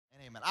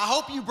Amen. I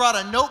hope you brought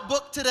a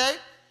notebook today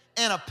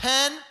and a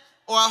pen,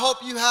 or I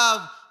hope you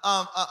have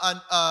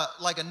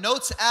like a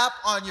notes app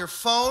on your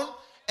phone,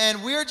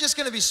 and we're just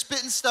going to be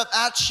spitting stuff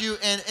at you,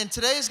 and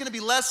today is going to be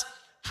less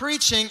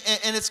preaching,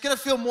 and it's going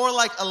to feel more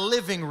like a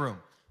living room.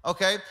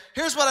 Okay,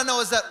 here's what I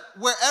know is that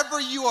wherever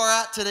you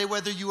are at today,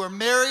 whether you are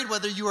married,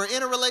 whether you are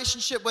in a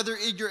relationship, whether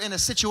you're in a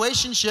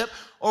situationship,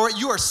 or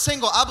you are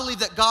single, I believe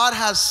that God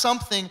has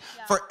something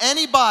for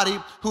anybody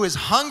who is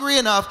hungry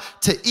enough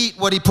to eat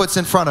what he puts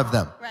in front of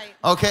them. Right.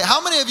 Okay,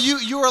 how many of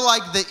you are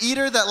like the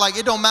eater that like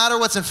it don't matter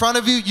what's in front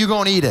of you, you're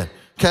going to eat it,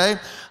 okay?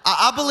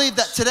 I believe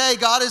that today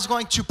God is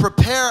going to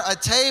prepare a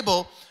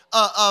table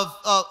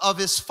of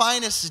his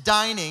finest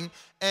dining,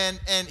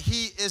 and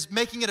he is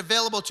making it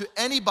available to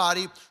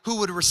anybody who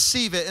would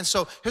receive it. And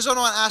so here's what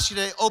I want to ask you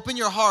today. Open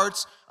your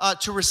hearts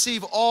to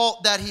receive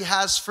all that he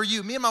has for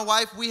you. Me and my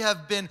wife, we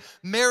have been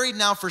married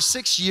now for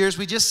 6 years.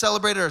 We just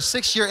celebrated our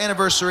 6-year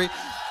anniversary,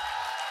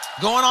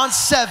 going on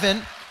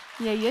 7.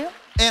 Yeah.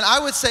 And I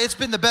would say it's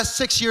been the best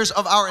 6 years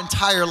of our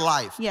entire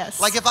life.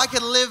 Yes. Like if I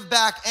could live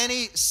back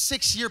any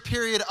 6-year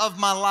period of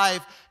my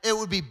life, it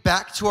would be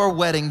back to our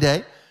wedding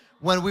day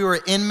when we were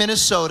in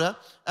Minnesota.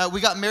 We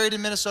got married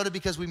in Minnesota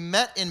because we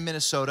met in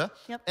Minnesota.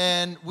 Yep.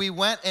 And we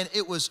went, and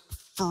it was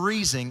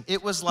freezing.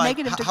 It was like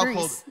negative how degrees.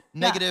 cold?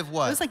 Negative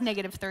what? It was like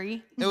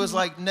 -3. It was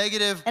like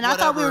negative And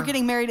whatever. I thought we were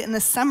getting married in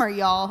the summer,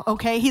 y'all,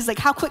 okay? He's like,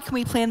 how quick can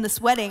we plan this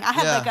wedding? I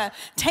had like a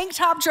tank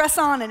top dress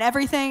on and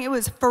everything. It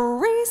was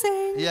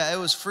freezing. Yeah, it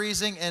was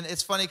freezing, and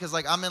it's funny because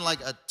like I'm in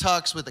like a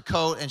tux with a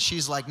coat, and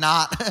she's like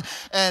not.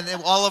 And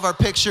in all of our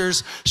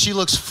pictures, she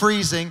looks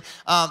freezing.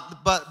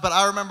 But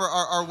I remember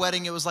our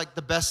wedding. It was like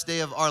the best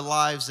day of our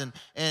lives,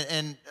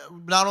 and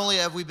not only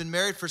have we been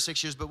married for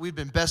 6 years, but we've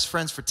been best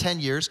friends for 10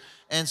 years.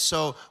 And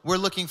so we're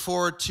looking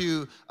forward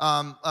to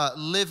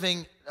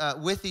living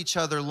with each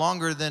other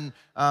longer than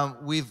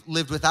we've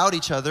lived without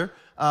each other.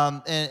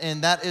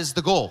 And that is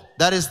the goal.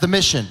 That is the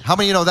mission. How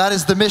many of you know that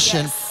is the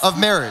mission of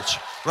marriage,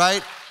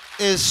 right?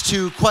 Is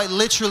to quite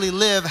literally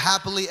live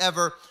happily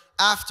ever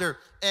after.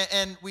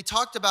 And we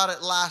talked about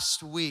it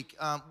last week.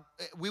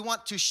 We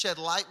want to shed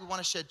light. We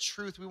want to shed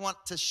truth. We want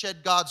to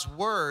shed God's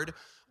word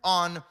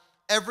on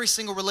every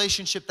single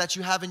relationship that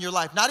you have in your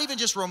life. Not even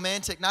just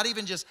romantic, not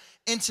even just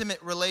intimate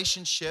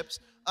relationships,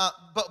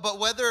 but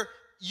whether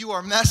you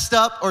are messed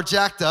up or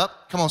jacked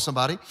up, come on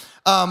somebody,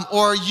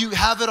 or you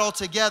have it all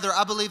together.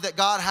 I believe that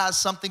God has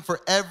something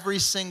for every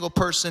single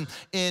person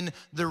in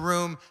the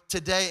room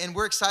today, and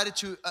we're excited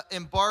to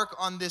embark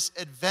on this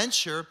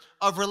adventure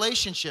of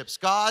relationships.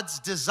 God's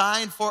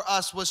design for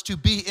us was to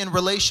be in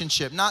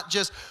relationship, not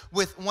just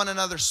with one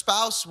another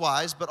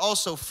spouse-wise, but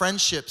also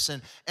friendships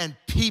and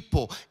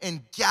people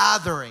and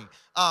gathering.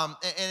 And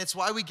it's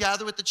why we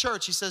gather with the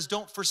church. He says,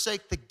 don't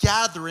forsake the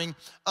gathering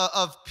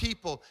of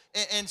people.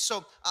 And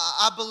so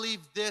I believe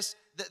this,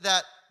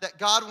 that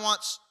God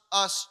wants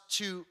us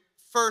to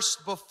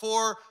first,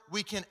 before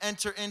we can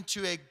enter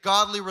into a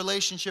godly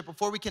relationship,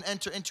 before we can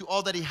enter into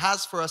all that he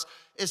has for us,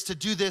 is to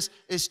do this,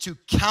 is to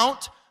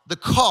count the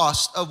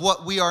cost of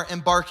what we are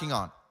embarking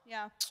on.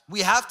 Yeah.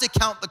 We have to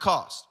count the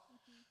cost.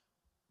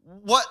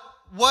 What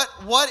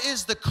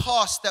is the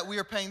cost that we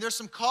are paying? There's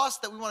some costs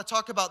that we want to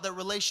talk about that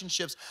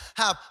relationships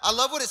have. I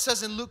love what it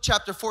says in Luke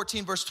chapter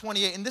 14, verse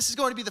 28, and this is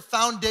going to be the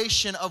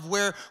foundation of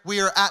where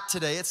we are at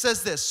today. It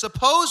says this: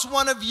 suppose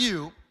one of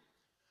you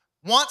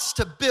wants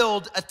to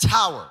build a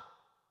tower.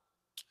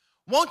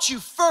 Won't you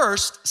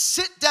first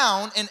sit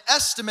down and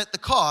estimate the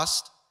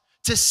cost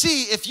to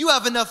see if you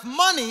have enough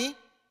money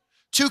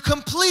to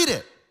complete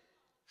it?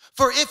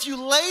 For if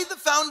you lay the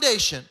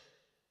foundation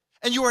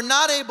and you are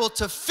not able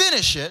to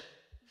finish it,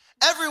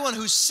 everyone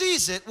who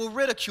sees it will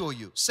ridicule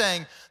you,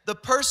 saying, the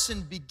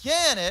person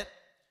began it,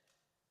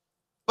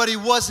 but he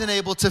wasn't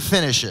able to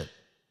finish it.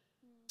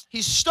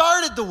 He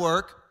started the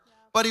work,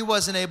 but he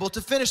wasn't able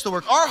to finish the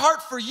work. Our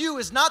heart for you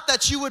is not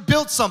that you would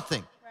build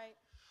something,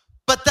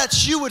 but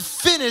that you would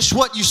finish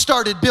what you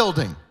started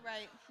building.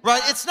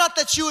 Right? It's not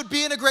that you would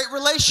be in a great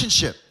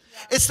relationship.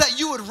 It's that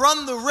you would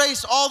run the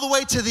race all the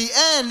way to the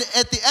end.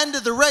 At the end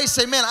of the race,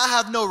 say, man, I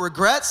have no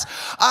regrets.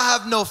 I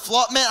have no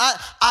flaw. Man,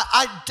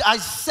 I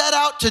set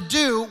out to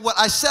do what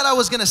I said I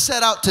was going to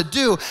set out to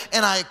do,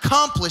 and I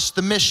accomplished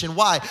the mission.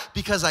 Why?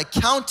 Because I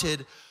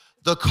counted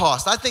the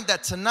cost. I think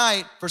that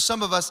tonight, for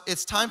some of us,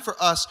 it's time for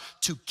us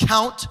to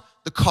count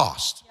the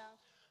cost.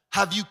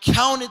 Have you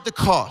counted the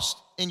cost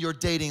in your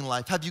dating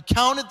life? Have you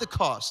counted the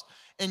cost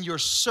in your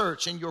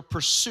search, in your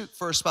pursuit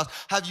for a spouse?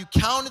 Have you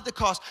counted the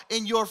cost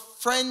in your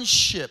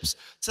friendships?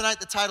 Tonight,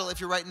 the title, if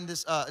you're writing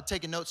this,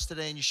 taking notes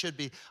today, and you should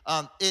be,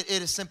 it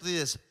is simply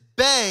this: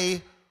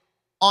 BAE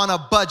on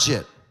a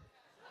budget.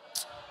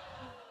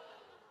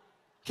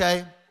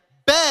 Okay?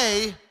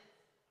 BAE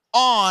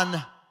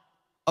on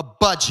a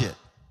budget.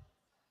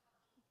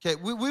 Okay,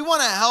 we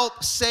want to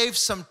help save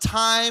some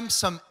time,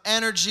 some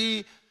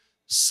energy,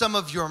 some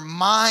of your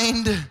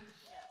mind,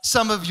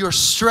 some of your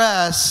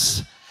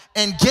stress,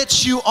 and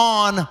get you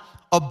on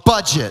a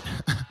budget.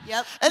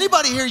 Yep.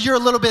 Anybody here, you're a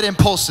little bit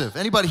impulsive?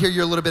 Anybody here,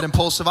 you're a little bit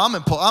impulsive? I'm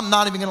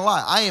not even gonna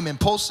lie. I am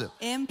impulsive.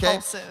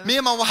 Impulsive. Okay? Me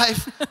and my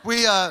wife,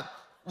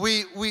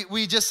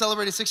 we just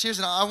celebrated 6 years,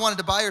 and I wanted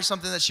to buy her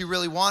something that she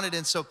really wanted,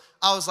 and so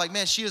I was like,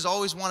 man, she has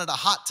always wanted a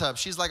hot tub.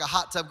 She's like a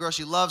hot tub girl.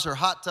 She loves her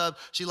hot tub.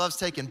 She loves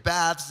taking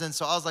baths, and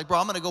so I was like, bro,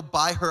 I'm gonna go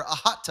buy her a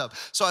hot tub.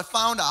 So I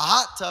found a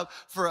hot tub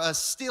for a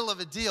steal of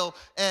a deal,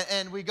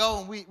 and we go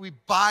and we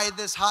buy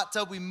this hot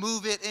tub. We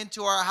move it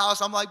into our house.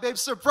 I'm like, babe,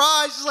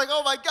 surprise. She's like,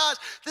 oh my gosh,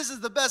 this is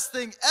the best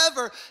thing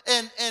ever.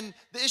 And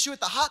the issue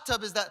with the hot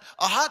tub is that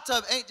a hot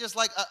tub ain't just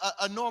like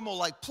a normal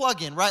like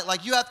plug-in, right?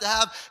 Like you have to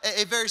have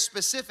a very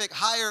specific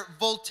higher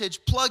voltage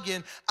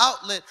plug-in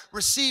outlet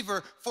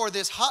receiver for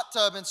this hot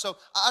tub. And so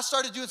I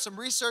started doing some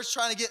research,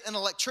 trying to get an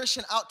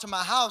electrician out to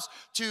my house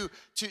to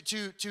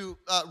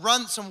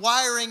run some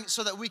wiring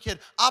so that we could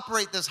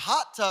operate this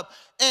hot tub.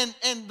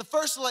 And the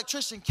first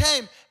electrician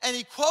came and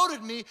he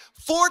quoted me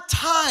 4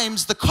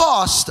 times the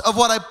cost of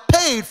what I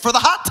paid for the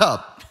hot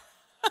tub.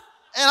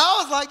 And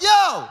I was like,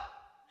 yo.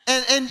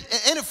 And ain't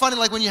it funny,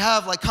 like when you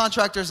have like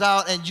contractors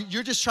out and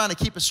you're just trying to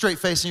keep a straight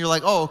face and you're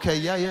like, oh, okay,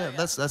 yeah,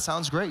 that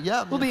sounds great,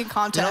 yeah. We'll be in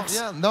contact. You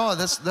know, yeah, no,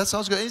 that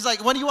sounds good. And he's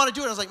like, when do you want to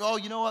do it? I was like, oh,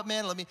 you know what,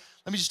 man, let me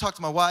just talk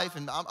to my wife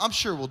and I'm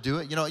sure we'll do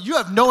it. You know, you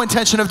have no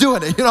intention of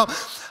doing it, you know.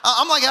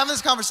 I'm like having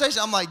this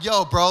conversation. I'm like,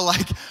 yo, bro,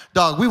 like,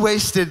 dog, we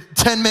wasted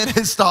 10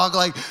 minutes, dog.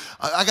 Like,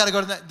 I got to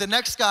go to the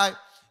next guy.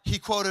 He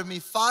quoted me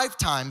 5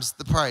 times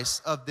the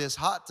price of this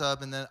hot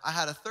tub, and then I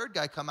had a third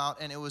guy come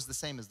out, and it was the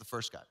same as the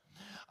first guy.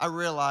 I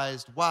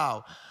realized,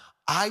 wow,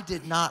 I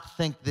did not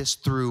think this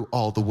through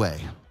all the way.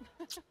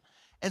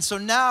 And so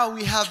now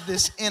we have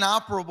this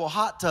inoperable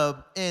hot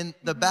tub in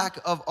the back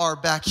of our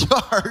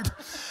backyard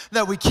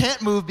that we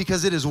can't move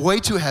because it is way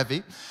too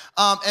heavy.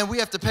 And we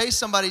have to pay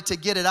somebody to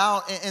get it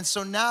out. And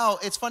so now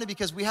it's funny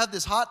because we have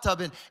this hot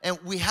tub and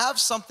we have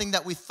something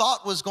that we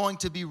thought was going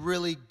to be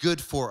really good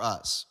for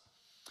us.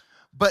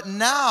 But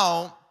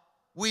now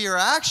we are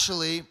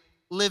actually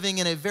living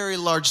in a very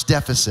large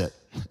deficit.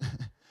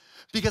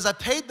 Because I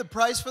paid the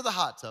price for the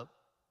hot tub.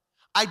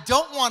 I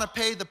don't want to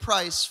pay the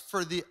price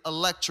for the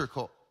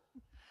electrical.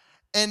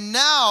 And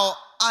now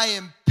I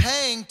am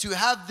paying to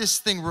have this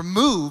thing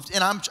removed,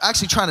 and I'm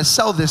actually trying to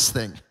sell this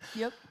thing.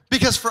 Yep.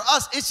 Because for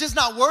us, it's just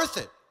not worth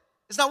it.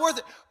 It's not worth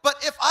it. But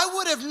if I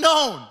would have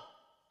known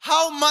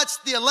how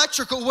much the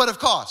electrical would have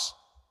cost,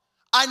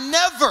 I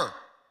never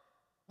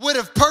would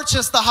have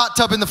purchased the hot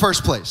tub in the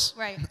first place.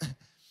 Right.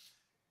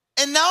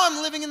 And now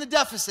I'm living in the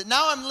deficit.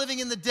 Now I'm living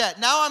in the debt.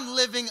 Now I'm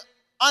living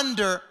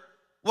under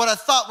what I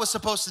thought was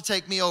supposed to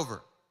take me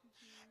over.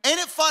 Ain't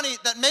it funny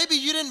that maybe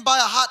you didn't buy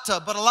a hot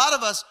tub, but a lot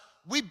of us,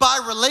 we buy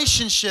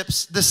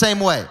relationships the same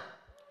way.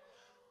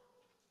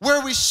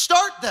 Where we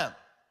start them,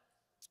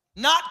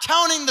 not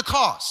counting the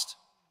cost,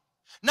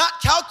 not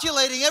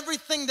calculating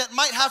everything that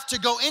might have to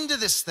go into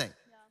this thing.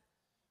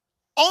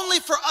 Yeah. Only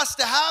for us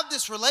to have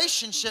this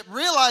relationship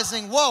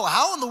realizing, whoa,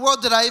 how in the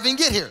world did I even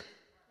get here?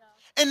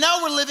 Yeah. And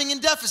now we're living in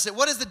deficit.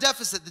 What is the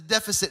deficit? The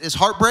deficit is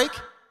heartbreak.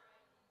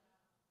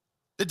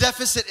 The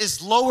deficit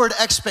is lowered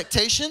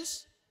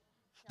expectations.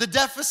 The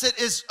deficit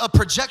is a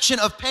projection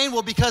of pain.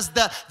 Well, because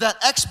that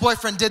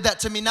ex-boyfriend did that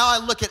to me, now I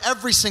look at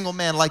every single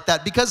man like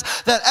that. Because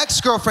that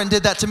ex-girlfriend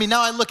did that to me,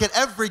 now I look at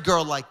every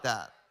girl like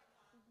that.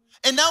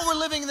 And now we're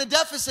living in the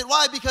deficit.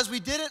 Why? Because we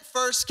didn't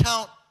first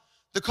count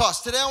the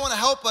cost. Today I want to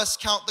help us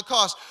count the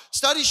cost.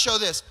 Studies show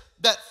this,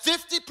 that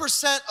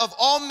 50% of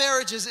all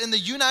marriages in the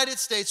United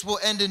States will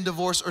end in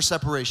divorce or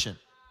separation.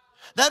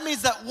 That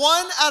means that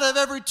 1 out of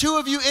every 2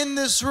 of you in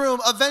this room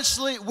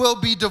eventually will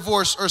be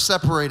divorced or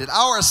separated.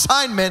 Our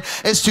assignment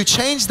is to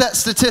change that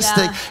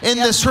statistic in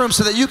this room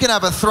so that you can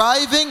have a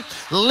thriving,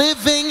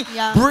 living,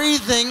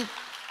 breathing,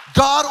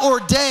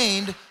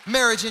 God-ordained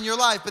marriage in your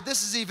life. But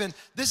this is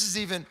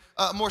even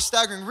more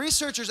staggering.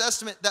 Researchers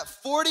estimate that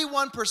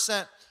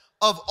 41%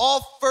 of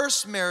all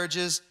first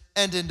marriages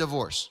end in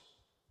divorce.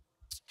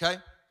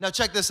 Okay? Now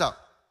check this out.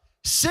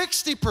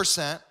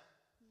 60%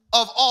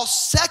 of all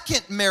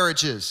second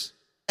marriages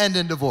end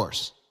in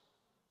divorce.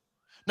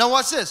 Now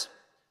watch this.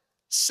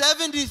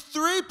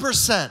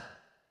 73%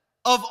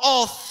 of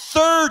all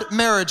third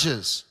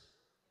marriages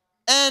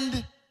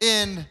end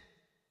in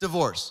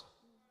divorce.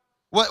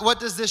 What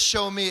does this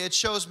show me? It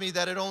shows me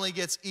that it only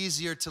gets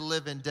easier to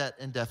live in debt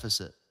and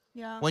deficit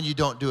when you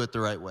don't do it the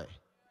right way.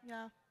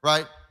 Yeah.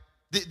 Right?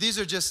 These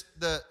are just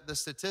the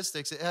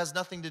statistics. It has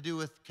nothing to do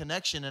with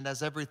connection and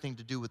has everything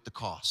to do with the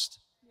cost.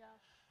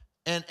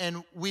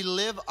 And we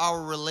live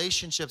our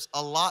relationships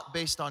a lot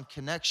based on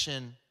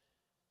connection,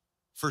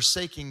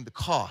 forsaking the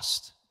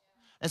cost.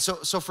 And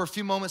so for a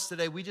few moments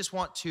today, we just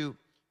want to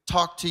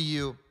talk to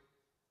you,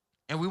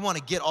 and we want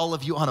to get all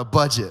of you on a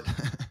budget.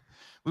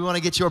 We want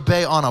to get your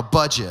bae on a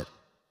budget,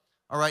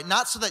 all right?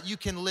 Not so that you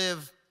can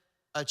live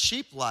a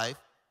cheap life,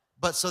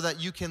 but so that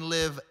you can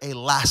live a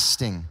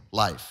lasting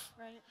life.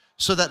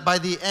 So that by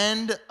the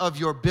end of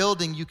your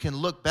building, you can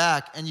look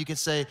back and you can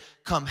say,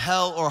 come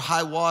hell or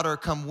high water,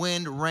 come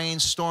wind, rain,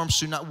 storm,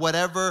 tsunami,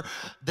 whatever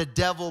the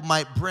devil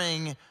might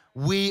bring,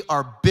 we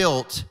are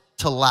built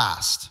to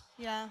last.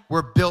 Yeah.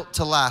 We're built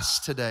to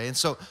last today. And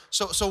so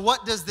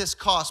what does this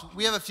cost?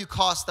 We have a few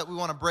costs that we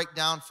want to break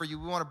down for you.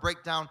 We want to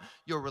break down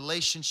your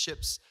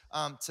relationships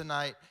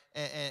tonight,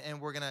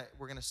 and we're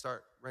gonna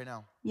start right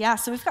now. Yeah,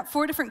 so we've got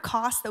 4 different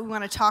costs that we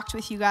want to talk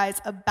with you guys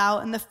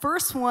about. And the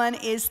first one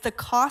is the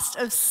cost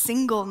of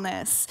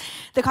singleness.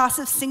 The cost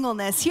of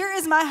singleness. Here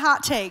is my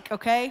hot take,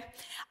 okay?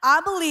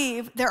 I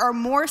believe there are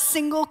more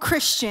single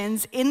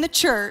Christians in the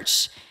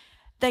church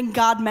than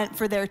God meant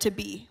for there to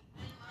be.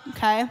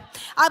 Okay?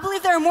 I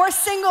believe there are more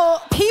single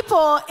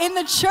people in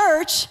the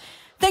church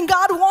than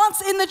God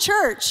wants in the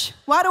church.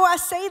 Why do I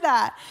say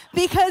that?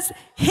 Because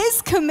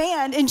his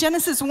command in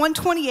Genesis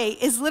 1:28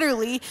 is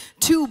literally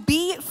to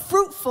be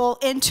fruitful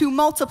and to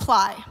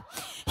multiply.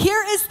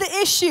 Here is the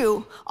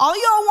issue. All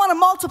y'all want to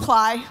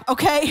multiply,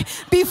 okay,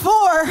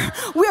 before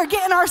we're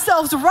getting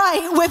ourselves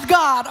right with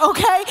God,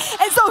 okay?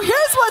 And so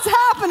here's what's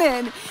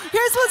happening.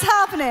 Here's what's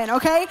happening,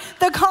 okay?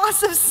 The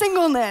cost of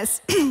singleness.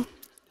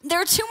 There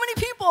are too many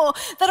people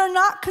that are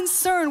not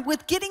concerned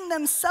with getting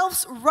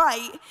themselves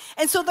right,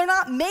 and so they're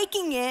not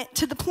making it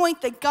to the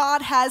point that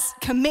God has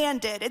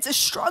commanded. It's a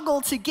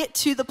struggle to get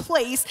to the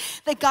place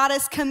that God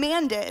has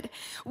commanded.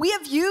 We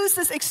have used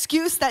this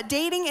excuse that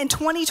dating in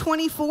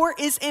 2024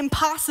 is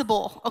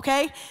impossible,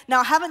 okay? Now,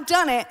 I haven't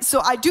done it,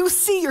 so I do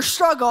see your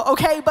struggle,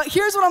 okay? But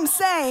here's what I'm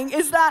saying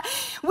is that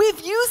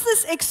we've used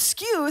this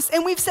excuse,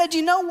 and we've said,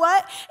 you know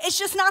what? It's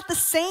just not the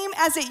same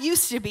as it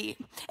used to be.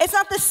 It's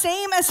not the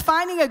same as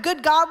finding a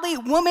good godly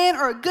woman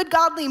or a good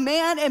godly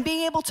man and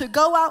being able to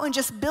go out and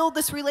just build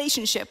this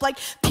relationship. Like,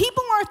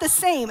 people aren't the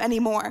same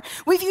anymore.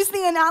 We've used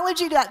the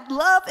analogy that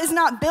love is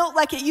not built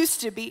like it used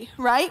to be,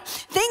 right?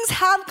 Things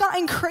have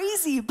gotten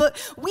crazy, but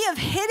we have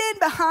hidden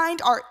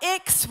behind our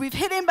icks. We've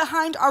hidden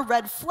behind our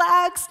red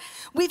flags.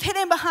 We've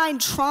hidden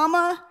behind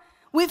trauma.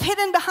 We've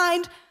hidden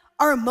behind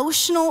our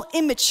emotional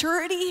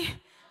immaturity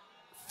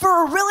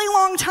for a really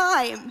long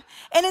time.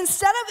 And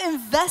instead of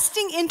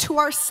investing into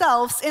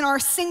ourselves in our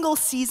single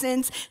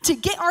seasons to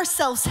get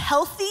ourselves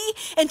healthy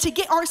and to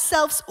get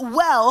ourselves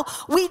well,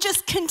 we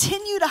just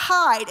continue to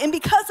hide. And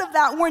because of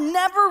that, we're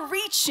never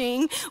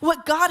reaching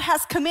what God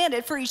has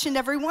commanded for each and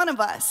every one of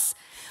us.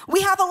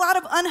 We have a lot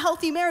of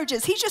unhealthy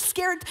marriages. He just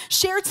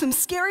shared some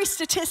scary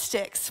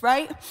statistics,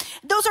 right?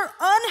 Those are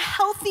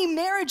unhealthy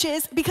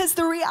marriages because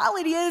the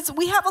reality is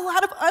we have a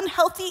lot of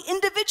unhealthy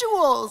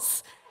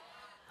individuals.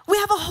 We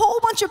have a whole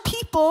bunch of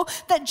people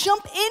that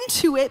jump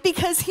into it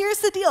because here's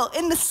the deal.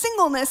 In the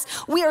singleness,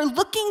 we are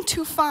looking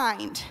to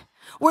find.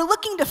 We're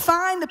looking to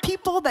find the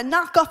people that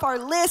knock off our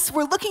list.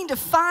 We're looking to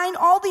find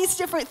all these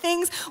different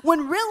things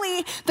when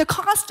really the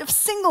cost of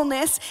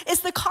singleness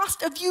is the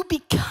cost of you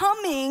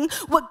becoming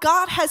what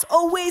God has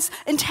always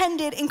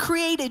intended and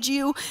created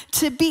you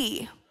to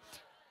be.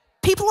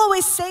 People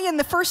always say in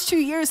the first 2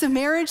 years of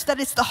marriage that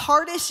it's the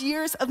hardest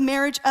years of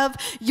marriage of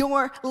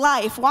your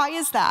life. Why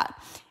is that?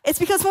 It's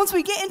because once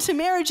we get into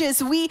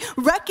marriages, we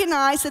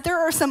recognize that there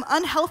are some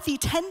unhealthy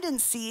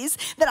tendencies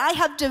that I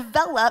have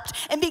developed,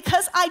 and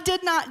because I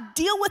did not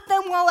deal with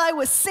them while I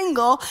was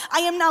single,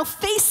 I am now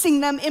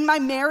facing them in my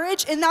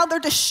marriage, and now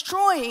they're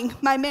destroying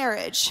my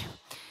marriage.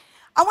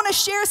 I want to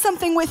share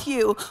something with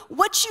you.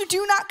 What you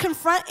do not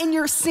confront in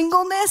your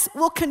singleness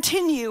will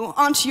continue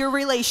onto your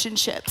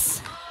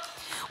relationships.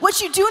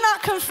 What you do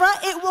not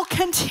confront, it will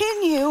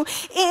continue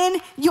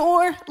in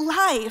your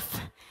life.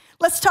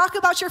 Let's talk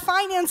about your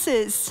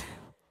finances,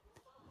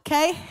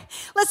 okay?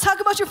 Let's talk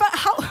about your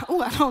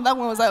I know that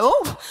one was like,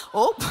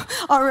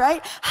 all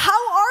right.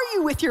 How are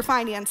you with your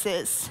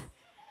finances?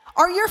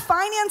 Are your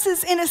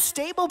finances in a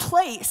stable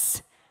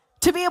place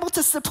to be able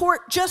to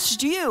support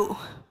just you,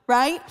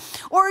 right?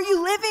 Or are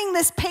you living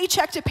this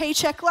paycheck to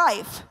paycheck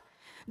life?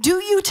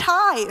 Do you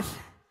tithe?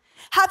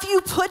 Have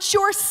you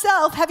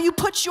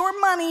put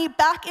your money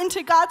back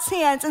into God's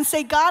hands and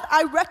say, God,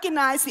 I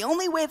recognize the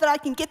only way that I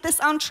can get this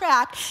on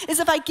track is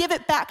if I give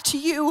it back to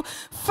you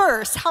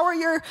first. How are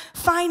your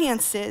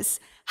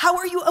finances? How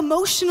are you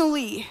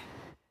emotionally?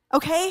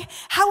 Okay?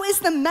 How is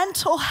the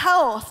mental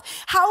health?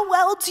 How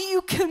well do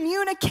you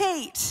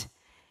communicate?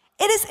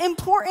 It is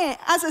important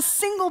as a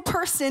single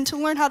person to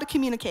learn how to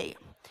communicate.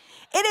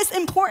 It is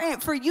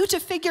important for you to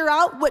figure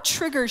out what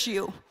triggers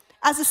you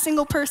as a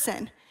single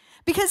person.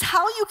 Because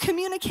how you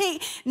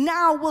communicate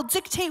now will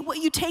dictate what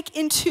you take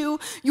into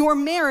your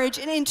marriage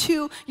and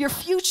into your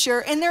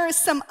future. And there is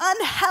some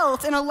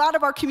unhealth in a lot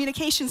of our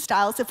communication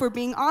styles, if we're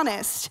being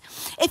honest.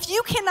 If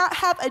you cannot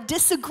have a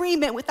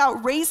disagreement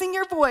without raising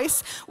your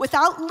voice,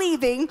 without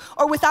leaving,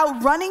 or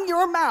without running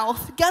your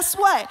mouth, guess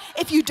what?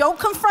 If you don't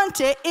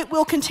confront it, it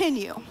will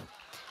continue.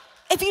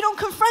 If you don't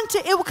confront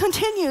it, it will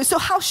continue. So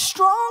how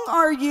strong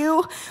are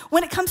you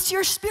when it comes to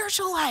your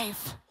spiritual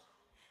life?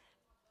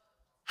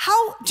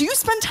 How do you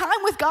spend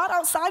time with God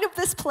outside of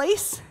this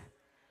place?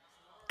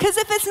 Because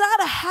if it's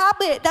not a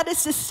habit that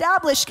is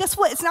established, guess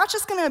what? It's not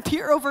just going to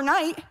appear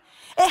overnight.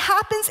 It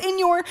happens in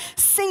your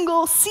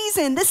single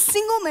season. This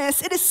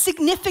singleness, it is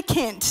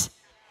significant.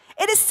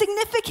 It is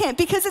significant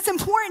because it's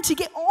important to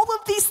get all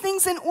of these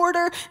things in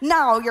order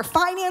now. Your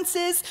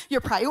finances, your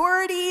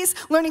priorities,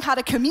 learning how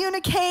to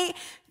communicate.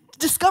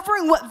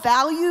 discovering what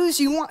values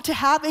you want to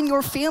have in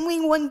your family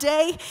one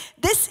day,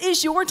 this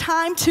is your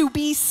time to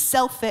be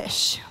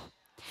selfish.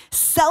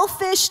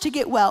 Selfish to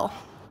get well.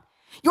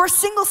 Your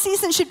single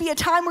season should be a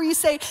time where you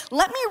say,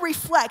 let me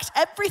reflect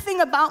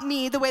everything about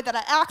me, the way that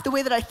I act, the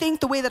way that I think,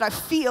 the way that I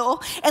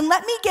feel, and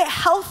let me get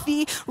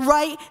healthy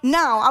right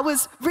now. I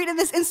was reading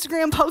this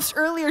Instagram post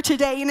earlier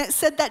today, and it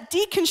said that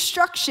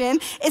deconstruction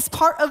is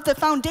part of the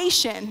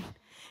foundation.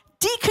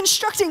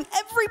 Deconstructing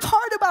every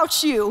part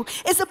about you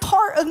is a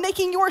part of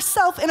making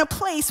yourself in a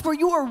place where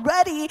you are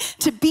ready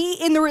to be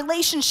in the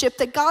relationship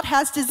that God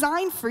has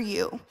designed for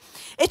you.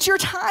 It's your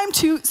time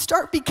to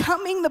start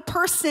becoming the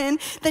person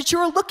that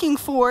you're looking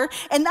for,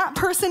 and that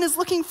person is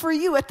looking for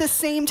you at the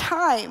same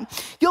time.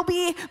 You'll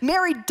be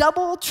married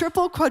double,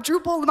 triple,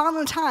 quadruple amount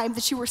of time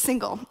that you were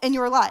single in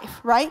your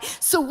life, right?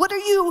 So what are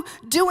you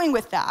doing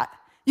with that?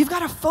 You've got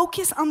to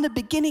focus on the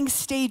beginning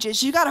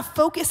stages. You got to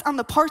focus on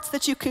the parts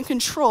that you can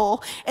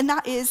control, and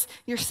that is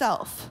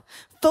yourself.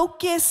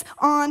 Focus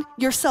on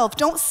yourself.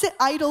 Don't sit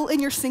idle in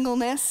your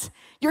singleness.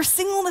 Your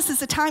singleness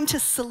is a time to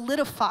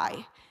solidify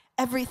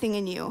everything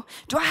in you.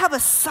 Do I have a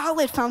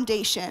solid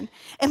foundation?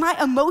 Am I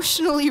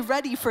emotionally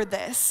ready for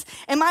this?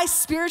 Am I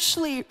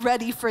spiritually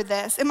ready for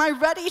this? Am I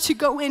ready to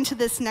go into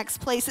this next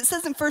place? It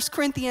says in 1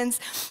 Corinthians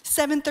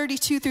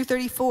 7:32 through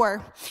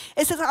 34,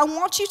 it says, I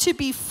want you to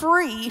be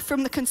free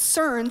from the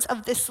concerns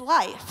of this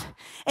life.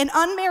 An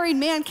unmarried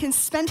man can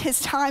spend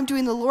his time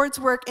doing the Lord's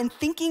work and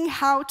thinking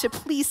how to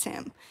please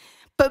him.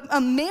 But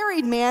a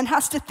married man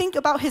has to think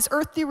about his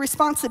earthly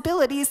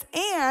responsibilities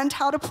and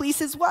how to please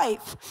his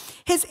wife.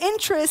 His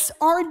interests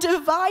are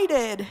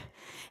divided.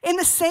 In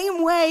the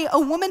same way, a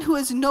woman who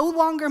is no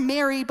longer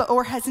married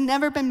or has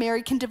never been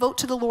married can devote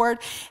to the Lord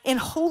in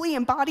wholly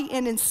in body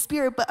and in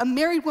spirit, but a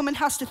married woman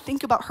has to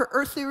think about her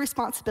earthly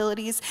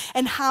responsibilities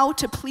and how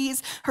to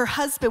please her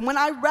husband. When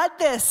I read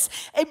this,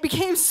 it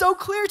became so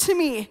clear to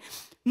me.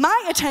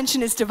 My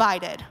attention is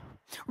divided.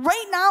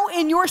 Right now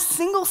in your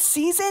single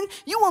season,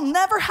 you will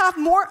never have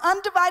more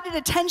undivided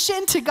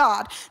attention to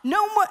God.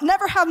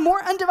 Never have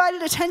more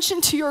undivided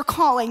attention to your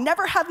calling.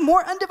 Never have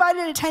more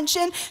undivided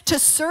attention to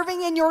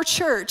serving in your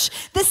church.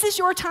 This is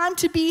your time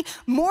to be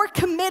more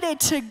committed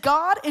to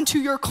God and to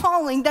your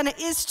calling than it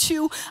is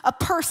to a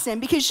person.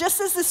 Because just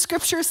as the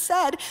scripture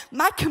said,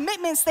 my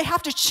commitments, they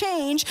have to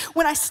change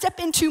when I step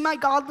into my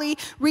godly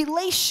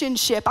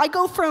relationship. I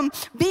go from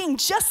being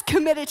just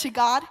committed to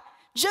God,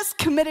 just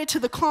committed to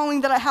the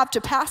calling that I have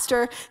to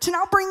pastor, to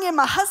now bring in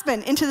my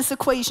husband into this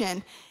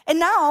equation. And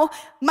now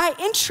my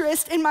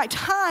interest and my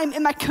time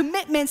and my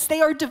commitments, they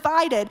are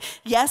divided.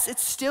 Yes,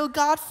 it's still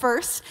God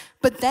first,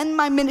 but then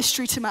my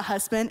ministry to my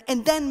husband,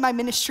 and then my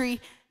ministry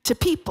to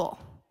people.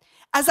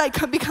 As I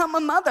become a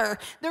mother,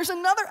 there's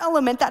another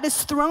element that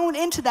is thrown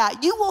into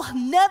that. You will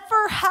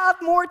never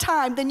have more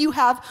time than you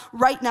have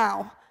right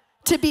now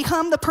to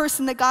become the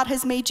person that God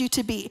has made you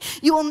to be.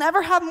 You will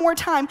never have more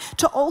time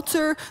to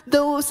alter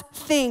those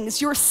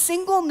things. Your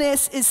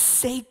singleness is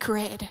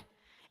sacred.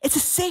 It's a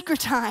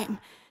sacred time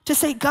to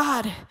say,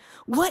 God,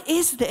 what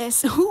is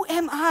this? Who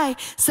am I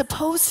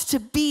supposed to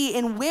be,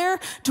 and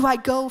where do I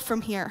go from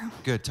here?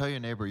 Good. Tell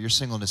your neighbor, your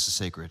singleness is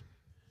sacred.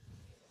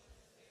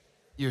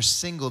 Your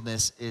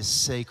singleness is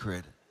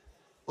sacred.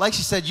 Like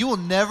she said, you will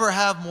never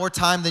have more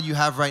time than you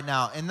have right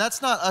now. And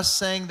that's not us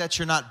saying that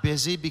you're not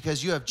busy,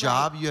 because you have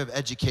job, you have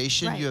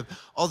education, you have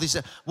all these.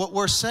 What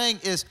we're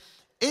saying is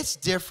it's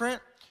different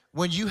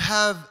when you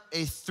have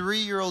a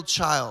 3-year-old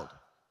child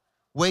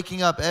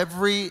waking up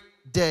every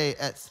day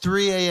at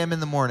 3 a.m.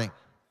 in the morning,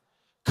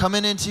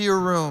 coming into your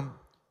room,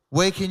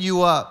 waking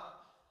you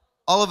up.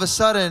 All of a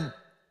sudden,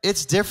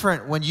 it's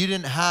different when you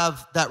didn't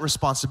have that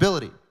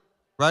responsibility,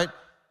 right?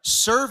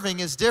 Serving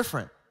is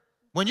different.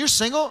 When you're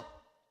single,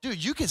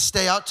 dude, you can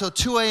stay out till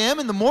 2 a.m.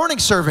 in the morning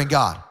serving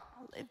God.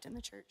 I lived in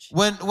the church.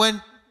 When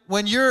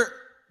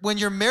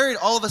you're married,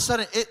 all of a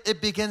sudden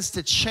it begins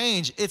to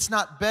change. It's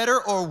not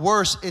better or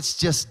worse, it's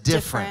just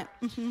different.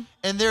 Mm-hmm.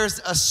 And there's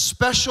a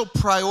special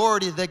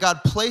priority that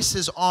God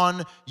places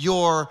on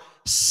your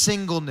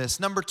singleness.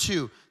 Number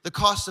 2, the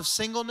cost of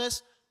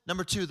singleness.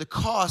 Number 2, the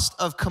cost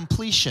of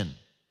completion.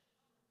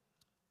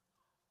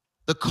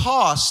 The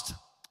cost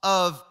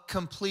of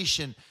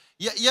completion.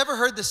 You ever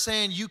heard the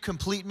saying, you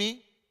complete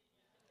me?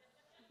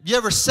 You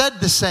ever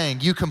said the saying,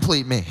 you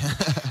complete me?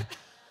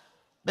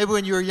 Maybe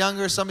when you were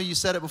younger, some of you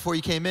said it before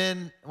you came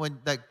in, when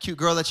that cute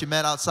girl that you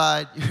met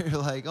outside, you're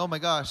like, oh my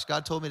gosh,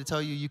 God told me to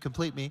tell you, you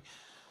complete me.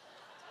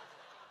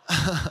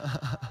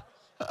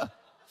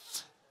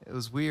 It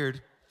was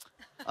weird.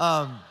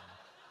 I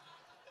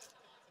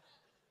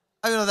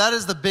know that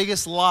is the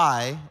biggest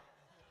lie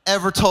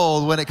ever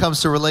told when it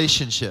comes to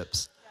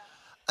relationships.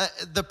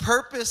 The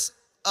purpose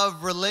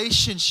of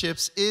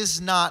relationships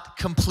is not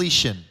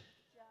completion.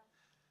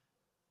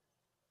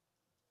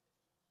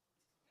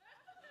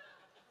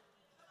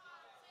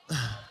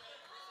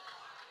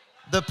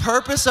 The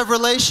purpose of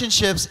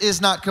relationships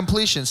is not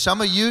completion. Some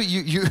of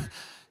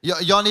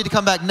y'all need to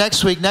come back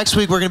next week. Next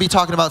week, we're going to be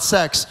talking about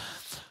sex.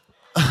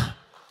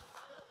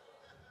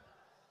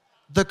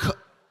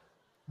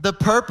 The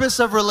purpose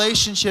of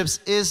relationships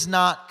is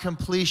not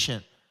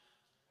completion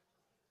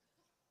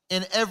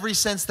in every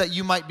sense that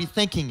you might be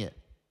thinking it.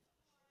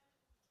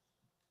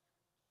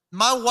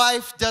 My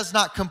wife does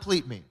not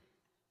complete me.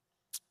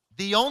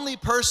 The only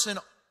person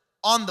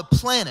on the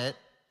planet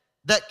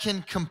that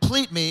can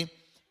complete me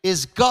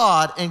is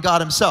God and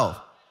God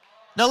himself.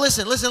 Now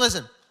listen.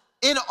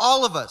 In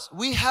all of us,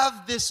 we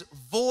have this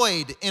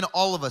void in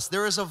all of us.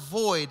 There is a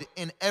void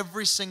in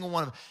every single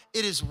one of us.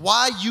 It is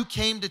why you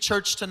came to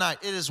church tonight.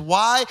 It is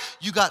why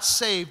you got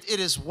saved. It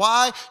is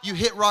why you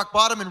hit rock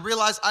bottom and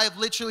realized I have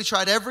literally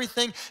tried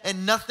everything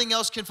and nothing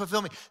else can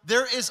fulfill me.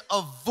 There is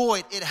a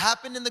void. It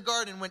happened in the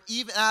garden when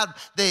Eve and Adam,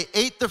 they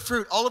ate the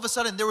fruit. All of a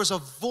sudden, there was a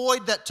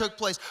void that took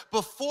place.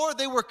 Before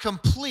they were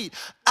complete,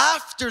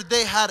 after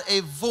they had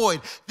a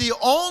void, the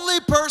only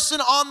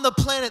person on the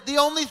planet, the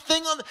only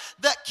thing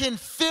that can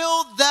fill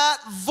that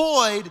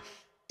void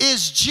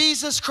is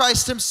Jesus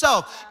Christ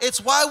himself. It's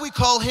why we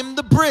call him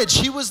the bridge.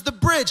 He was the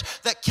bridge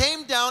that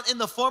came down in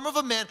the form of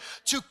a man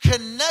to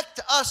connect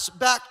us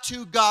back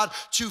to God,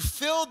 to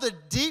fill the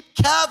deep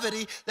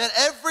cavity that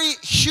every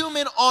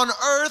human on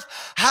earth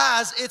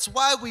has. It's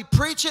why we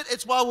preach it.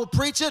 It's why we'll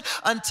preach it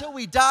until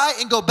we die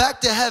and go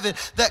back to heaven,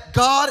 that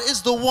God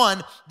is the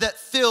one that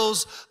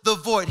fills the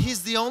void.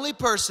 He's the only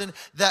person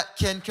that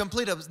can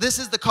complete us. This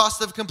is the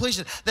cost of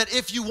completion, that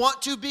if you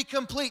want to be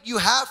complete, you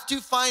have to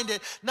find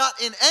it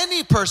not in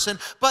any person,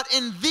 but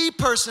in the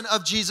person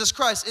of Jesus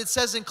Christ. It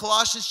says in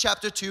Colossians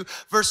chapter 2,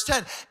 verse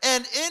 10,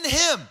 and in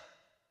him,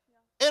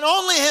 and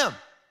only him,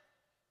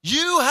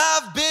 you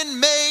have been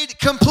made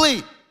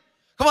complete.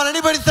 Come on,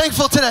 anybody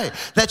thankful today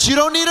that you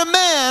don't need a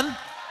man,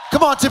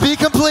 come on, to be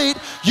complete.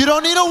 You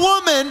don't need a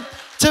woman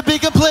to be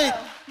complete.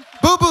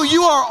 Boo-boo,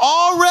 you are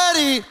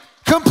already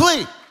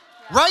complete.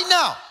 Right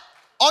now,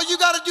 all you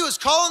got to do is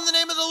call on the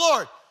name of the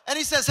Lord. And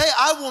he says, hey,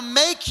 I will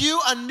make you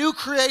a new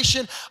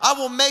creation. I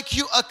will make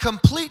you a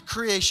complete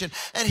creation.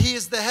 And he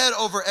is the head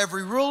over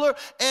every ruler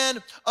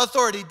and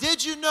authority.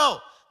 Did you know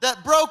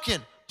that broken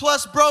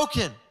plus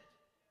broken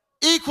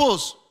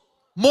equals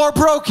more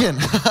broken?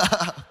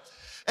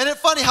 And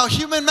it's funny how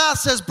human math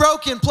says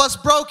broken plus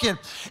broken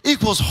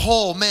equals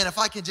whole. Man, if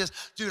I can just,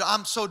 dude,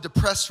 I'm so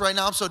depressed right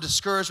now. I'm so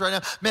discouraged right now.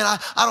 Man,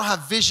 I don't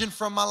have vision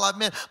from my life.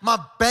 Man, my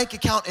bank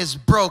account is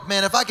broke.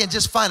 Man, if I can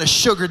just find a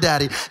sugar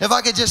daddy, if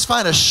I can just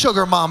find a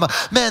sugar mama,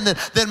 man,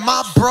 then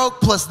my broke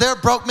plus their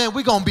broke, man,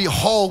 we're going to be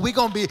whole. We're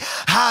going to be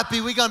happy.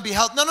 We're going to be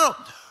healthy. No.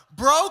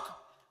 Broke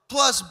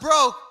plus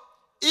broke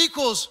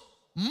equals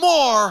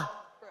more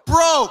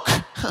broke.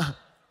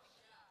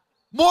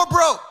 More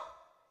broke.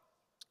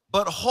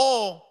 But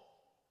whole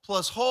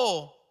plus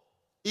whole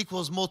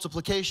equals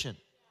multiplication.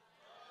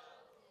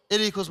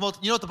 It equals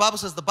you know what the Bible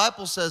says? The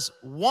Bible says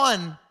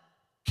 1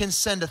 can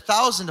send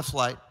 1,000 to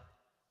flight.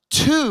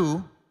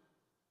 2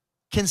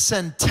 can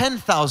send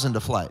 10,000 to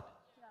flight.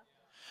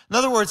 In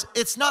other words,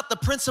 it's not the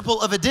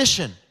principle of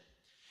addition.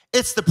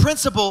 It's the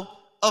principle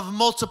of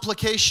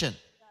multiplication,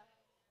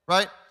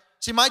 right?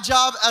 See, my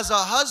job as a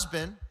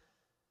husband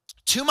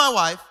to my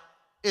wife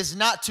is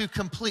not to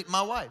complete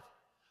my wife.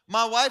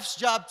 My wife's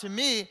job to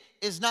me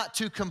is not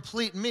to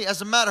complete me.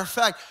 As a matter of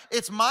fact,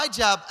 it's my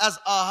job as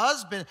a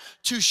husband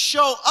to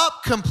show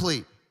up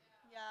complete.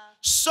 Yeah.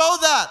 So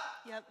that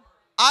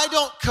I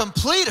don't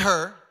complete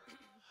her,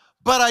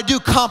 but I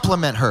do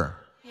compliment her.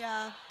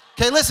 Yeah.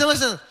 Okay,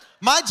 listen.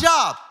 My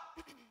job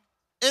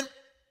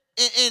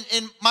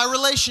in my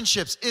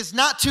relationships is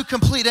not to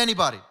complete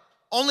anybody.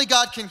 Only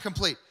God can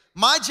complete.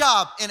 My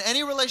job in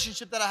any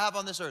relationship that I have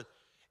on this earth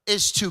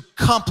is to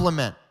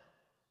compliment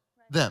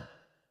them.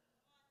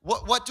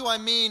 What do I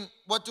mean?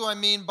 What do I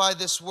mean by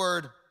this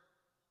word?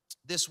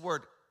 This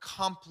word,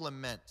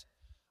 compliment.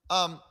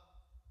 I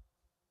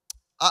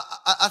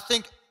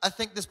think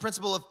this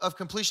principle of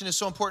completion is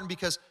so important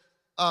because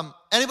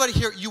anybody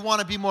here, you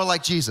want to be more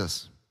like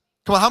Jesus?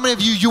 Come on, how many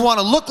of you want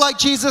to look like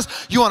Jesus?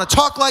 You want to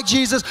talk like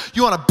Jesus?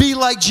 You want to be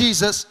like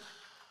Jesus?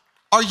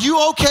 Are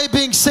you okay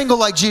being single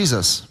like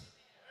Jesus?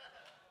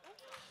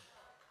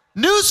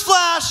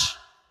 Newsflash: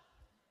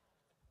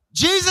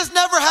 Jesus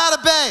never had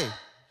a bae.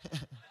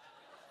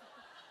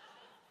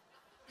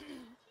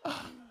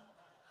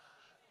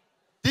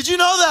 Did you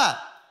know that?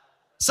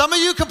 Some of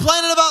you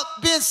complaining about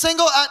being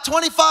single at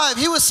 25.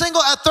 He was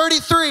single at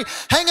 33,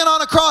 hanging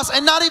on a cross,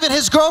 and not even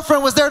his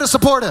girlfriend was there to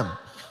support him.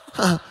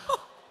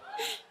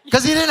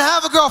 Because he didn't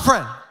have a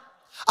girlfriend.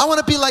 I want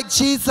to be like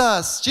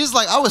Jesus. Jesus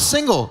like, I was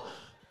single.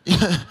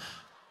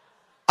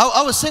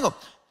 I was single.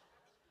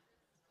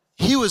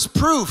 He was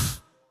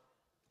proof.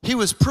 He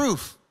was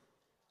proof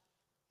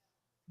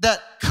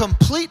that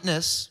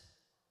completeness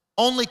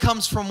only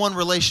comes from one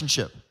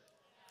relationship.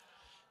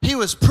 He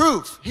was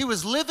proof. He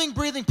was living,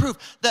 breathing proof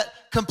that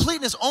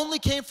completeness only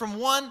came from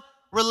one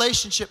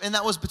relationship, and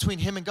that was between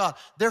him and God.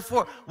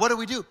 Therefore, what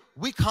do?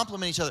 We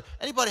complement each other.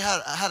 Anybody had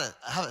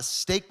a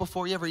steak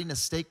before? You ever eaten a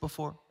steak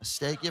before? A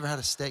steak? You ever had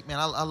a steak? Man,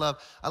 I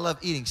love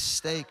eating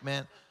steak,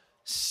 man.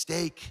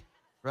 Steak,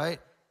 right?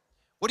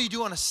 What do you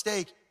do on a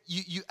steak?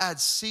 You add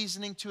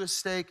seasoning to a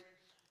steak,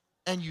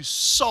 and you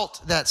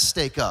salt that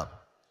steak up.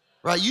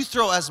 right? You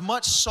throw as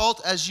much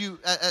salt as you,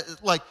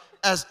 like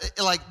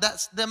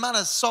that's the amount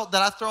of salt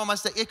that I throw on my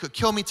steak. It could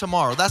kill me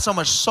tomorrow. That's how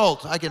much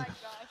salt I can.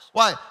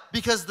 Why?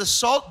 Because the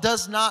salt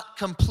does not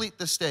complete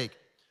the steak,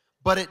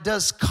 but it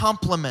does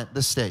complement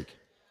the steak.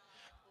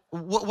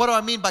 What do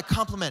I mean by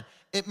complement?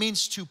 It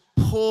means to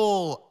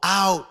pull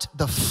out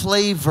the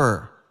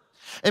flavor.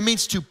 It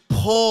means to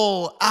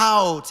pull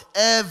out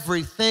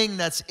everything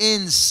that's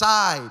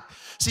inside.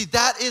 See,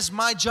 that is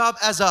my job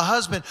as a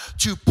husband,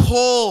 to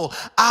pull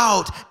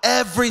out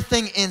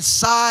everything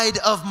inside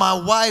of my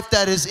wife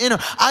that is in her.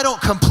 I don't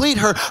complete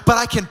her, but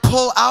I can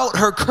pull out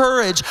her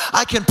courage.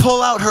 I can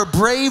pull out her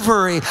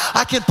bravery.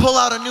 I can pull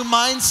out a new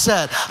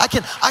mindset. I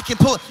can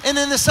pull it. And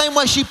in the same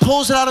way, she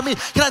pulls it out of me.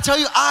 Can I tell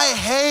you, I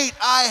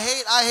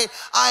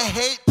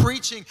hate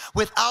preaching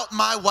without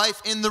my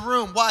wife in the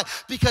room. Why?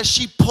 Because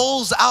she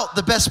pulls out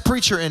the best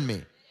preacher in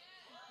me.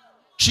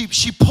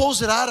 She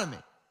pulls it out of me.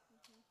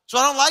 So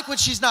I don't like when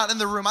she's not in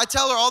the room. I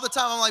tell her all the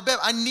time, I'm like, babe,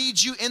 I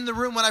need you in the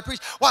room when I preach.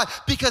 Why?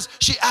 Because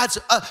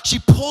she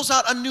pulls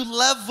out a new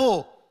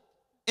level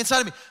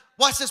inside of me.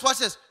 Watch this, watch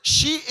this.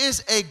 She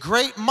is a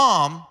great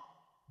mom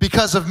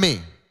because of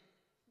me.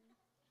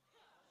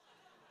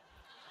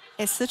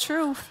 It's the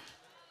truth.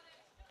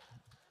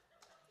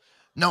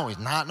 No, he's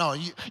not. No,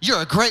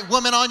 you're a great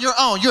woman on your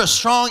own. You're a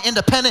strong,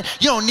 independent.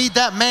 You don't need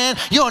that man.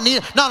 You don't need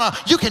it. No.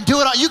 You can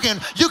do it. You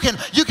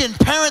can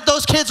parent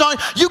those kids on.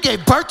 You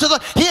gave birth to them.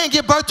 He ain't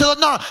give birth to them.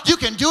 No. You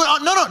can do it.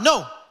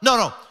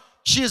 No.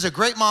 She is a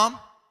great mom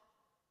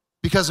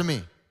because of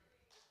me.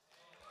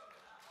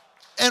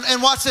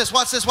 And watch this.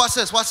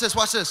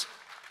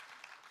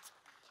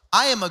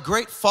 I am a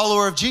great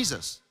follower of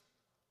Jesus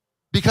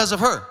because of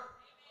her.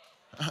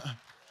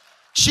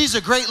 She's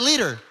a great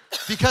leader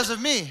because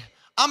of me.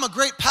 I'm a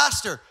great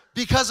pastor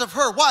because of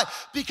her. Why?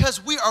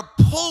 Because we are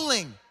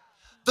pulling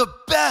the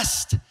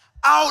best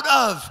out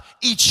of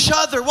each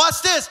other.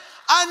 Watch this.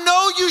 I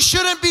know you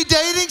shouldn't be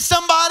dating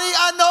somebody.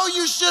 I know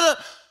you should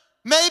have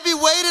maybe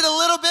waited a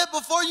little bit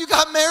before you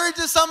got married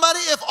to somebody.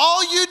 If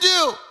all you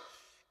do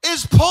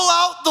is pull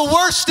out the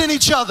worst in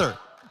each other.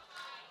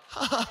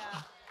 That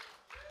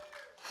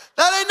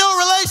ain't no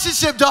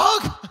relationship,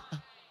 dog.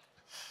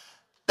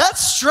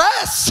 That's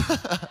stress.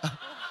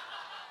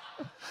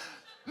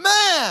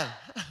 Man,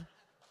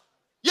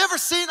 you ever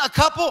seen a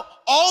couple,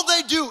 all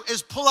they do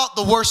is pull out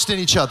the worst in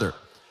each other?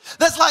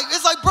 It's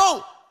like,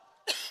 bro,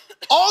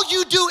 all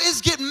you do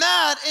is get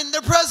mad in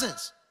their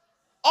presence.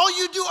 All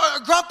you do are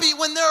grumpy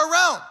when they're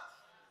around.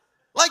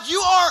 Like,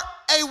 you are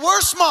a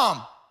worse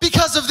mom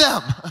because of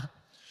them.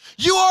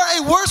 You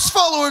are a worse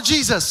follower of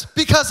Jesus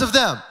because of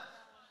them,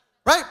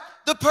 right?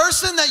 The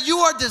person that you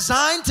are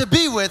designed to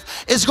be with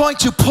is going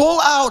to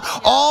pull out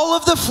all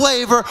of the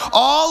flavor,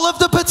 all of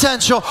the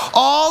potential,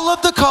 all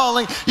of the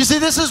calling. You see,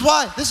 this is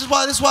why.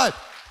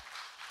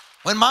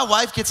 When my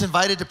wife gets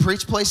invited to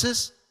preach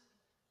places,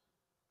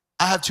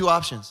 I have two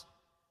options.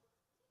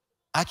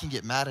 I can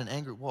get mad and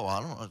angry. Whoa,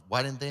 I don't know.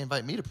 Why didn't they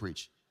invite me to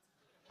preach?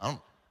 I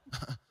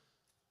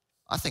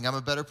think I'm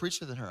a better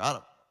preacher than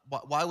her.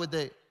 Why would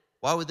they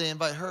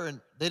invite her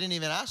and they didn't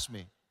even ask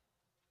me?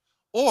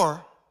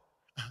 Or,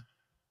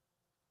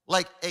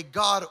 like a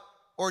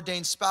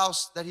God-ordained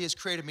spouse that he has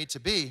created me to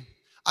be,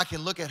 I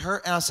can look at her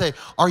and I'll say,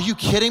 are you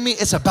kidding me?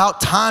 It's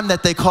about time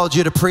that they called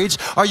you to preach.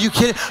 Are you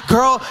kidding?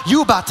 Girl,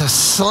 you about to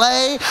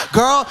slay.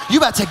 Girl, you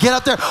about to get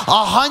up there.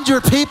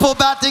 100 people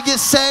about to get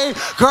saved.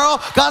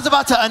 Girl, God's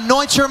about to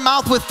anoint your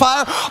mouth with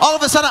fire. All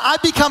of a sudden, I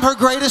become her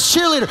greatest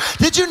cheerleader.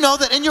 Did you know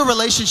that in your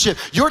relationship,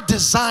 your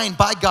design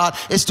by God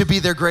is to be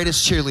their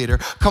greatest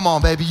cheerleader? Come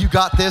on, baby, you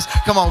got this.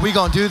 Come on, we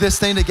gonna do this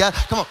thing together.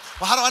 Come on.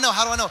 Well, how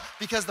do I know?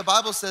 Because the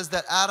Bible says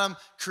that Adam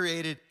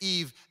created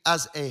Eve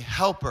as a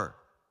helper.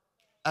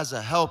 As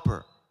a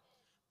helper.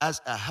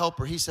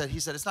 He said,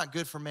 it's not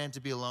good for man to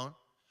be alone,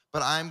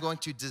 but I'm going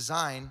to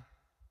design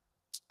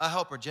a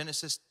helper.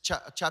 Genesis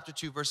chapter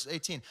 2, verses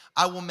 18.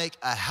 I will make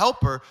a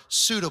helper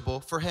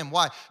suitable for him.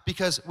 Why?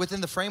 Because within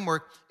the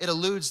framework, it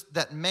alludes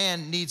that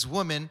man needs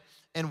woman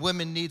and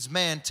women needs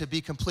man to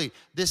be complete.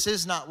 This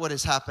is not what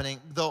is happening,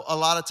 though a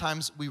lot of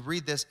times we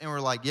read this and we're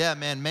like, yeah,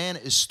 man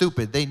is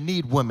stupid. They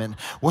need women.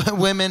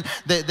 Women,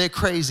 they're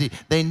crazy.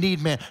 They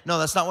need men. No,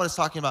 that's not what it's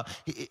talking about.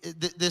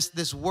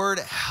 This word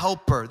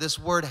helper,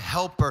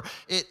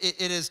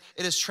 it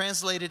is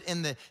translated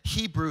in the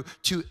Hebrew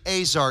to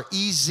Azar,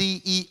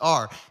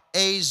 E-Z-E-R.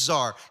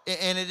 Azar,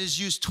 and it is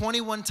used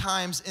 21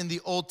 times in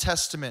the Old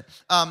Testament.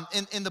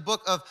 In the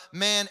book of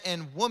Man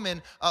and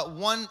Woman,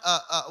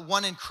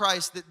 one in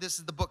Christ, this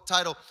is the book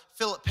title.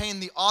 Philip Payne,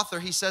 the author,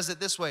 he says it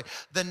this way: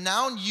 the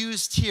noun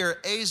used here,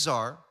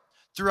 Azar,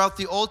 throughout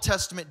the Old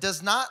Testament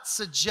does not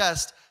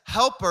suggest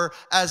helper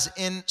as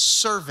in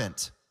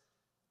servant,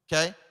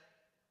 okay?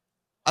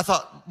 I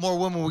thought more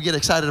women would get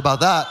excited about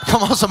that.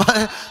 Come on,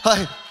 somebody.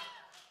 Like,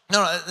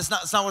 no, it's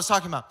not what it's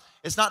talking about.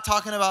 It's not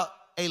talking about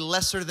a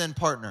lesser than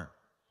partner.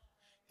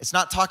 It's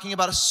not talking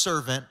about a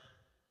servant.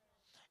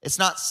 It's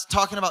not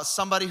talking about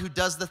somebody who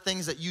does the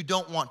things that you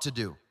don't want to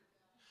do.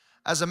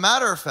 As a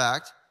matter of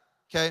fact,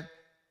 okay,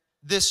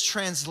 this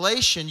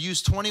translation,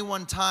 used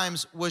 21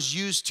 times, was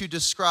used to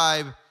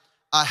describe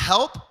a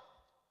help,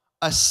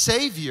 a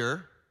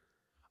savior,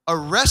 a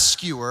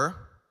rescuer,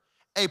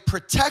 a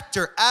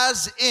protector,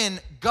 as in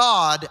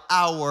God,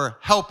 our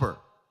helper,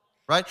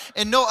 right?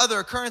 And no other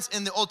occurrence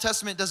in the Old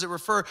Testament does it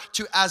refer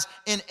to as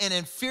in an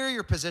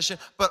inferior position,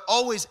 but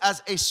always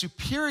as a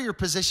superior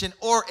position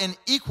or an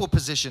equal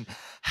position.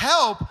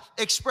 Help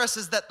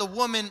expresses that the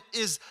woman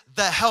is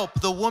the help.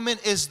 The woman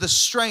is the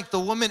strength. The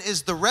woman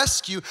is the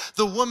rescue.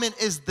 The woman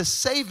is the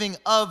saving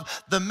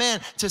of the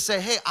man, to say,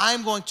 hey,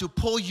 I'm going to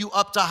pull you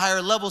up to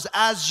higher levels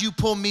as you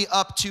pull me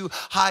up to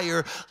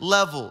higher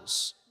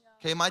levels.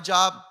 Okay, my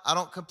job, I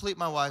don't complete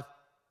my wife,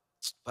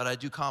 but I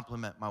do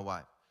compliment my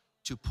wife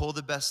to pull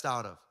the best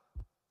out of.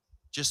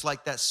 Just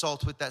like that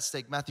salt with that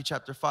steak. Matthew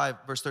chapter 5,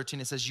 verse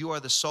 13, it says, you are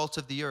the salt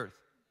of the earth.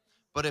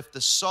 But if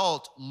the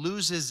salt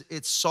loses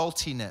its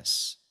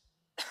saltiness,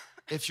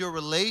 if your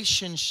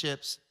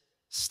relationships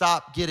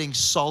stop getting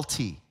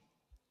salty,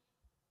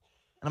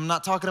 and I'm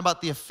not talking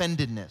about the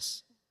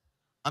offendedness,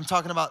 I'm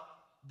talking about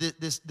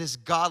this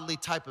godly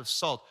type of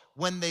salt.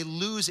 When they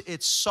lose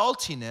its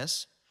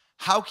saltiness,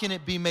 how can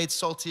it be made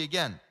salty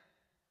again?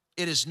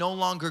 It is no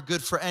longer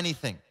good for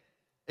anything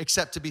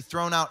except to be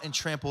thrown out and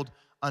trampled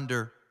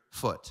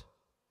underfoot,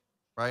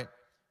 right?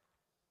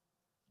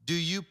 Do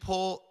you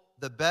pull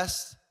the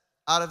best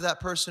out of that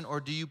person, or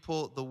do you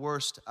pull the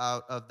worst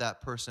out of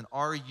that person?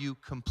 Are you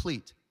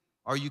complete?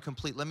 Are you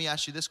complete? Let me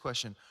ask you this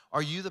question.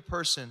 Are you the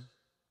person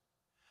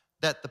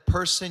that the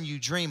person you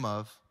dream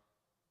of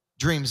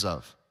dreams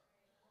of?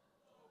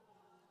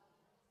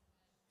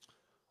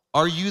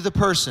 Are you the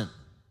person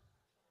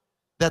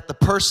that the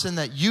person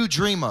that you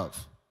dream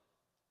of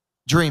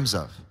dreams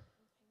of?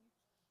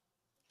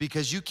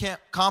 Because you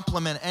can't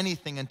compliment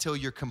anything until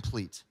you're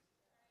complete.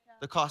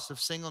 The cost of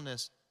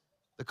singleness,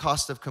 the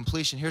cost of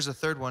completion. Here's a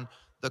third one,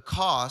 the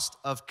cost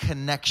of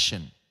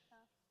connection.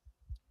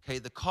 Okay,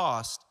 the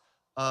cost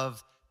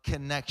of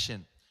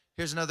connection.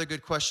 Here's another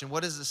good question.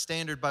 What is the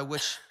standard by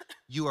which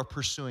you are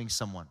pursuing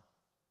someone?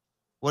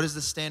 What is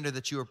the standard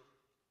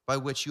by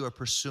which you are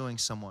pursuing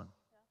someone?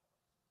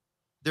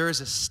 There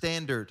is a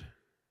standard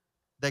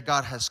that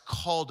God has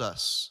called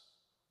us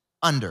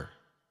under.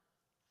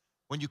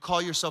 When you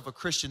call yourself a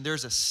Christian,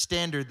 there's a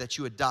standard that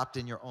you adopt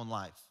in your own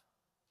life.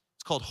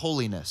 It's called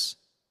holiness.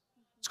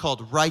 It's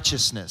called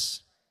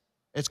righteousness.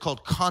 It's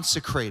called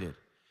consecrated.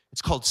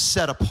 It's called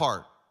set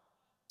apart.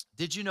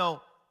 Did you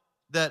know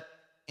that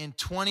in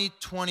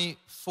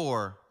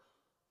 2024,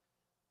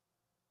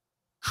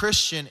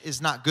 Christian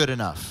is not good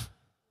enough?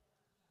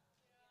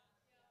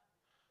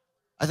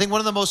 I think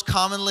one of the most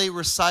commonly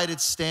recited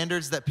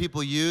standards that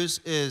people use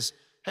is,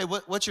 hey,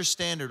 what's your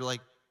standard? Like,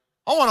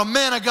 I want a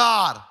man of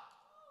God.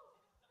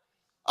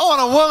 I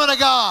want a woman of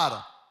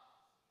God.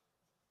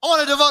 I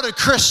want a devoted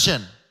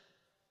Christian.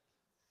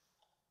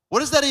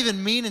 What does that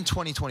even mean in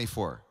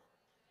 2024?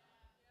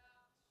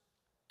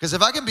 Because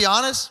if I can be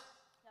honest,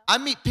 I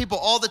meet people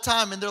all the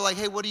time and they're like,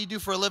 hey, what do you do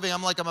for a living?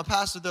 I'm like, I'm a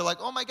pastor. They're like,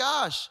 oh my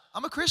gosh,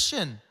 I'm a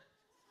Christian.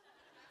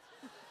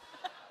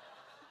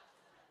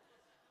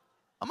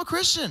 I'm a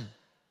Christian.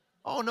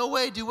 Oh, no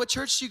way, dude. What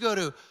church do you go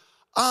to?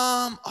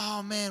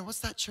 Oh man, what's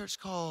that church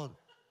called?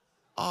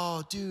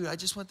 Oh, dude, I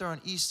just went there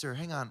on Easter.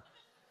 Hang on.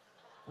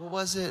 What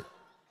was it?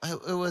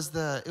 It's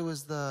that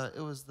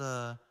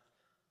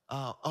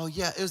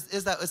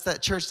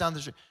church down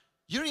the street.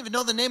 You don't even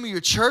know the name of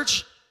your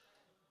church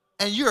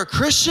and you're a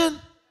Christian?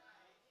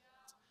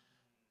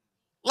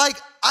 Like,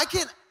 I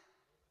can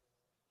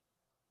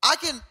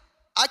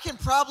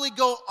probably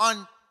go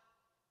on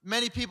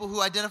many people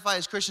who identify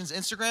as Christians'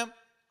 Instagram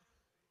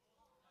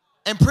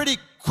and pretty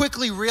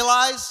quickly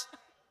realize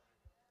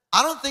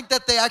I don't think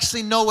that they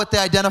actually know what they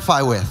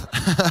identify with.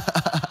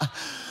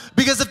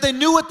 Because if they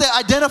knew what they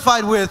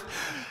identified with,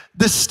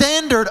 the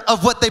standard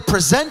of what they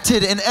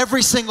presented in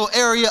every single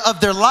area of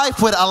their life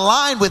would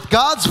align with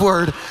God's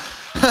word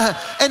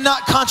and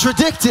not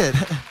contradict it.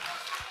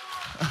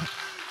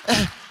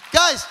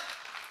 Guys,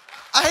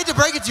 I hate to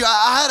break it to you.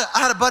 I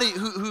had a buddy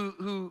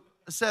who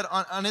said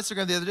on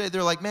Instagram the other day,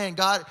 they're like, man,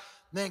 God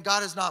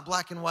is not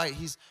black and white.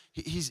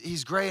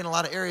 He's gray in a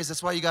lot of areas.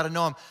 That's why you got to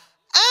know him.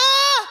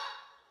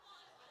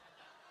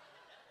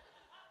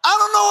 I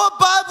don't know what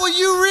Bible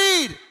you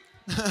read.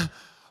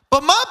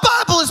 But my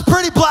Bible is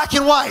pretty black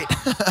and white.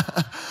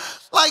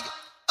 Like,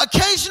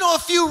 occasional a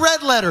few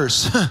red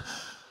letters.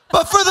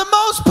 But for the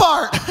most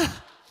part,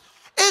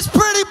 it's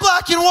pretty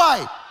black and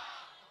white.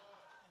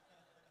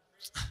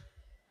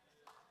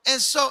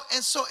 And so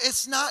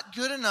it's not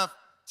good enough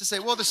to say,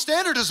 well, the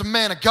standard is a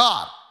man of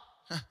God.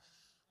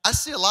 I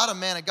see a lot of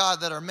men of God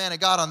that are men of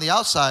God on the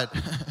outside,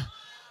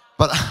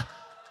 but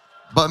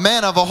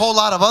man of a whole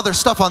lot of other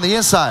stuff on the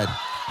inside.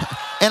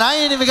 And I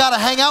ain't even got to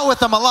hang out with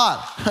them a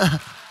lot.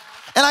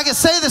 And I can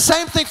say the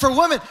same thing for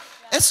women.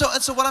 And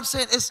so what I'm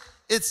saying is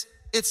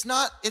it's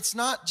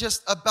not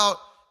just about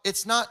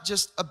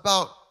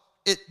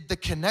the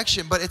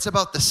connection, but it's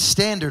about the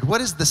standard.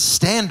 What is the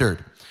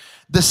standard?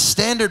 The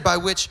standard by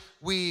which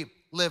we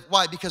live.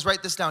 Why? Because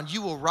write this down.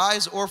 You will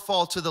rise or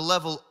fall to the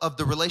level of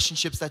the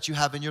relationships that you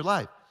have in your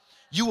life.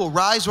 You will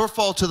rise or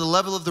fall to the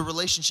level of the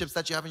relationships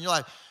that you have in your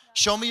life.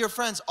 Show me your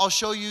friends. I'll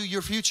show you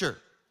your future.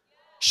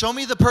 Show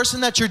me the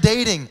person that you're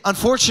dating.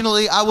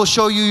 Unfortunately, I will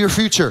show you your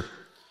future.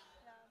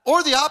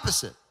 Or the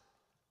opposite.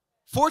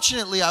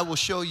 Fortunately, I will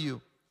show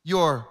you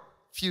your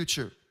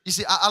future. You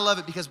see, I love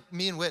it because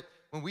me and Whit,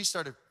 when we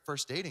started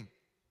first dating,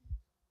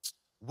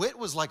 Whit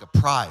was like a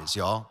prize,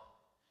 y'all.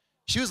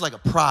 She was like a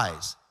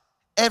prize.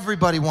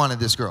 Everybody wanted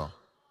this girl.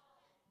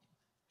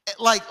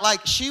 Like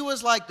she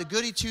was like the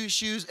goody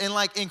two-shoes. And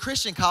like in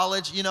Christian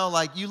college, you know,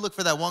 like you look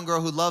for that one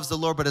girl who loves the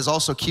Lord but is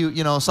also cute.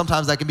 You know,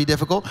 sometimes that can be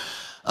difficult.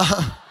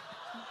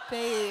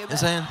 Babe, you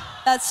saying?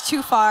 that's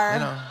too far. You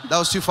know, that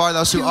was too far. That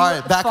was too. All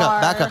right, back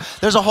up.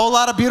 There's a whole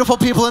lot of beautiful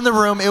people in the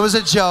room. It was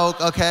a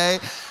joke, okay?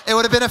 It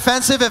would have been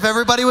offensive if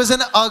everybody was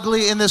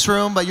ugly in this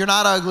room, but you're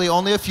not ugly.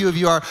 Only a few of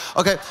you are.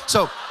 Okay,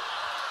 so.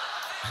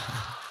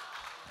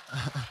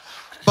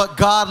 But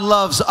God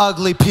loves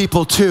ugly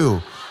people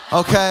too,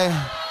 okay?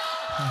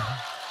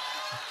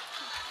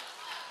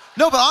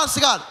 No, but honest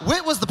to God,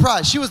 Whit was the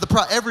prize. She was the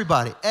prize.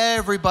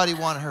 Everybody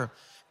wanted her.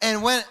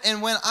 And when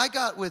I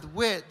got with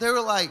Whit, they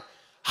were like,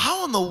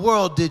 how in the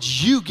world did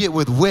you get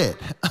with Whit?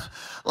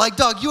 Like,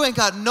 dog, you ain't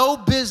got no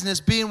business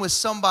being with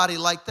somebody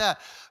like that.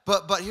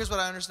 But here's what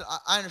I understood.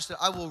 I understood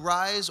I will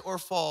rise or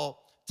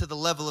fall to the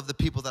level of the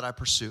people that I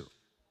pursue.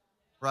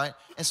 Right?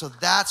 And so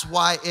that's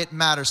why it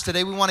matters.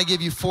 Today we want to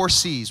give you 4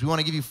 C's. We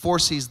want to give you 4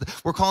 C's.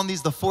 We're calling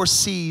these the 4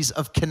 C's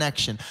of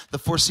connection. The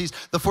 4 C's,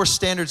 the 4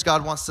 standards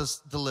God wants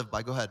us to live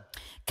by. Go ahead.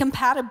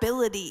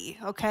 Compatibility,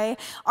 okay?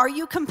 Are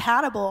you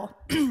compatible?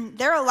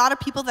 There are a lot of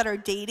people that are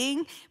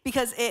dating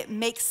because it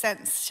makes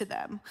sense to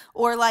them.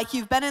 Or like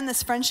you've been in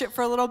this friendship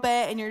for a little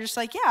bit and you're just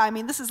like, yeah, I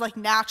mean, this is like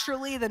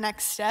naturally the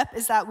next step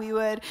is that we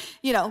would,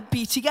 you know,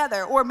 be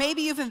together. Or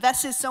maybe you've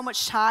invested so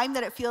much time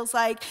that it feels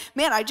like,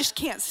 man, I just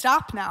can't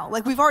stop now.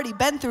 Like we've already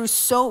been through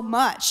so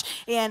much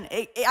and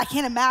I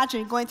can't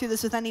imagine going through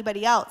this with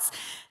anybody else.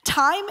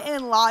 Time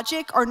and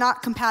logic are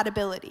not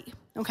compatibility.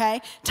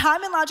 Okay?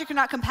 Time and logic are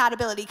not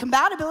compatibility.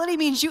 Compatibility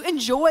means you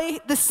enjoy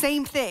the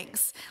same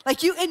things.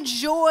 Like you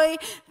enjoy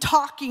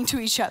talking to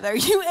each other.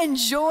 You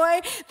enjoy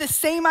the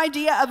same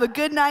idea of a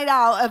good night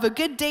out, of a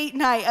good date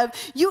night,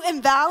 you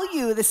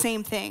value the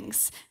same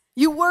things.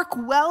 You work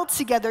well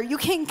together. You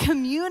can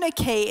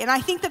communicate. And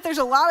I think that there's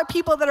a lot of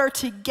people that are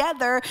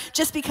together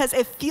just because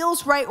it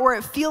feels right or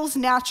it feels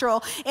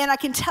natural. And I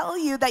can tell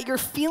you that your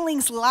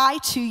feelings lie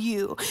to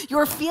you.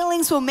 Your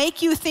feelings will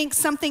make you think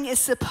something is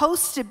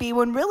supposed to be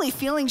when really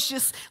feelings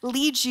just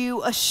lead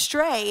you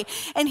astray.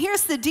 And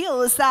here's the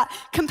deal is that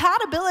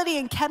compatibility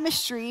and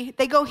chemistry,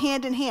 they go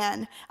hand in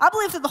hand. I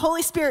believe that the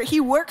Holy Spirit,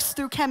 he works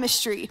through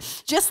chemistry.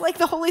 Just like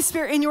the Holy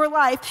Spirit in your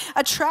life,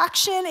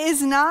 attraction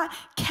is not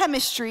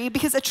chemistry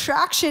because attraction,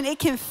 it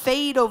can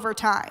fade over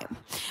time.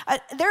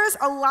 There's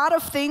a lot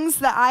of things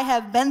that I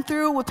have been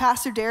through with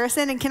Pastor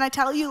Darrison, and can I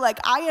tell you, like,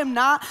 I am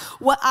not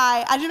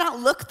I do not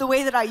look the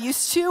way that I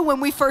used to when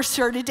we first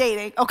started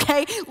dating,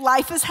 okay?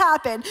 Life has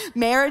happened.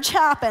 Marriage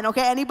happened,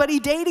 okay? Anybody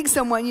dating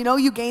someone, you know,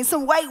 you gain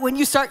some weight when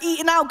you start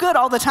eating out good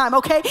all the time,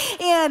 okay?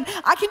 And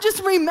I can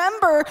just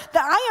remember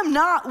that I am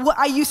not what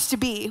I used to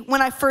be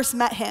when I first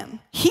met him.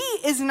 He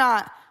is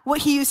not what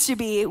he used to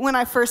be when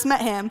I first met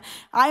him.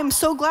 I am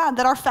so glad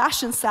that our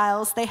fashion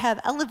styles, they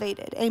have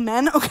elevated,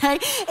 amen, okay?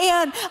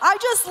 And I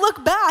just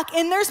look back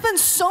and there's been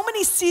so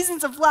many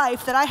seasons of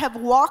life that I have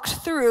walked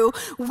through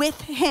with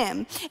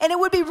him. And it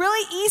would be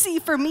really easy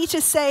for me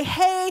to say,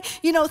 hey,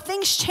 you know,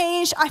 things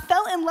changed. I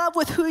fell in love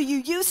with who you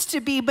used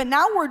to be, but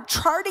now we're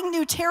charting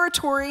new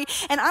territory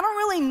and I don't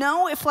really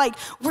know if like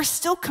we're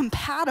still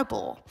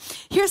compatible.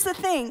 Here's the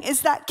thing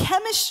is that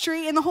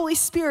chemistry and the Holy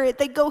Spirit,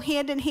 they go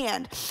hand in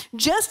hand.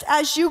 Just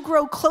as you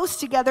grow close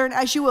together and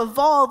as you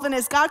evolve and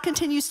as God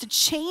continues to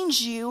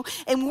change you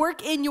and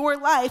work in your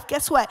life,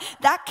 guess what?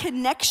 That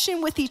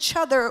connection with each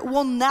other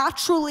will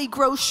naturally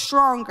grow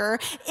stronger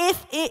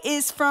if it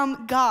is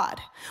from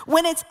God.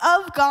 When it's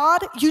of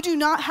God, you do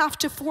not have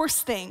to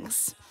force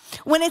things.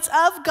 When it's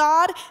of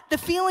God, the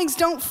feelings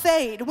don't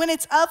fade. When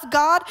it's of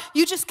God,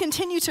 you just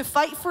continue to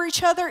fight for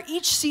each other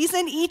each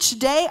season, each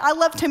day. I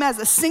loved him as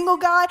a single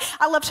guy.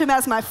 I loved him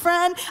as my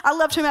friend. I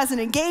loved him as an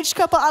engaged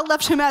couple. I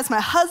loved him as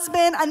my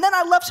husband. And then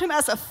I loved him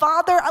as a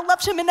father. I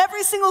loved him in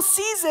every single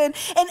season.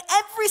 And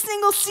every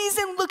single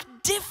season looked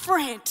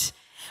different.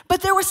 But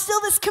there was still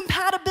this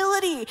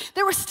compatibility.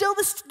 There was still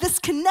this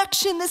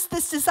connection, this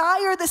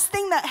desire, this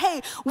thing that,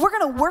 hey, we're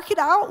going to work it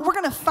out. We're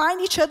going to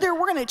find each other.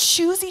 We're going to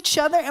choose each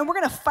other. And we're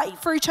going to fight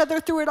for each other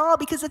through it all.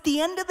 Because at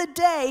the end of the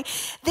day,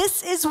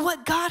 this is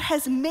what God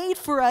has made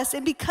for us.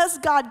 And because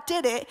God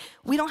did it,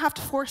 we don't have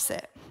to force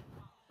it.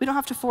 We don't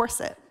have to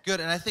force it. Good.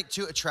 And I think,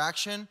 too,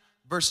 attraction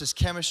versus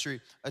chemistry.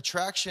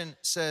 Attraction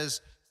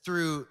says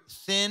through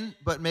thin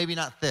but maybe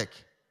not thick.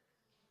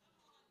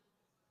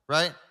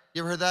 Right?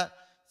 You ever heard that?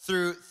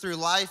 Through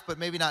life, but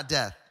maybe not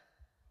death,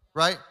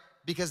 right?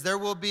 Because there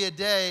will be a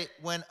day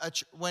when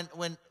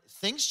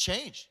things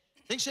change.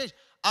 Things change.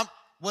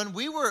 When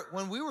we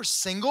were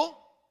single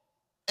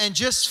and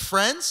just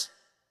friends,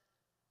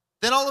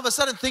 Then all of a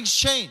sudden things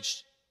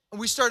changed and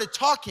we started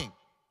talking.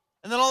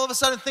 And then all of a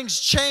sudden things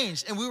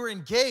changed and we were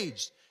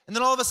engaged. And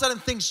then all of a sudden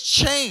things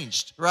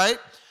changed, right?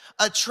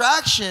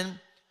 Attraction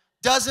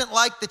doesn't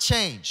like the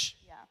change.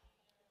 Yeah.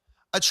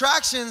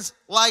 Attractions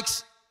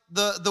likes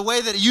the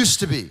way that it used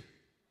to be. Yeah.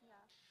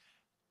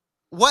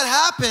 What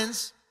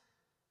happens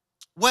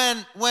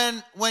when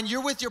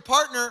you're with your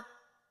partner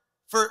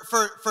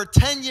for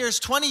 10 years,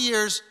 20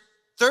 years,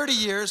 30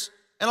 years,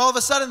 and all of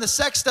a sudden the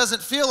sex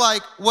doesn't feel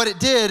like what it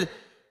did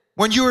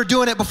when you were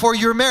doing it before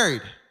you were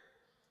married?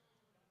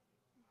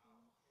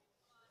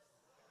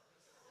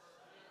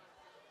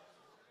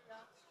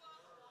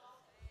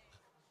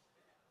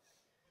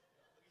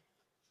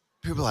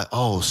 People are like,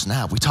 oh,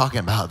 snap, we talking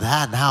about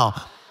that now,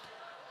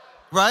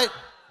 right?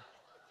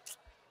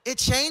 It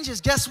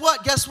changes. Guess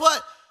what? Guess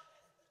what?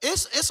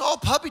 It's all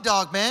puppy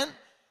dog, man.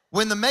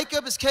 When the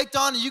makeup is caked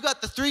on and you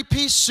got the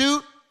 3-piece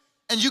suit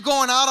and you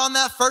going out on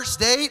that first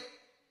date,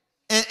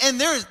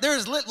 and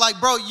there's lit, like,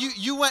 bro,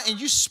 you went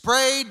and you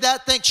sprayed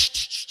that thing.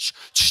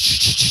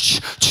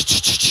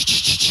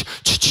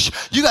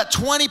 You got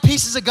 20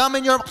 pieces of gum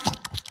in your,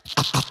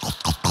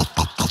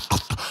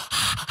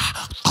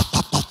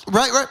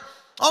 right?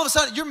 All of a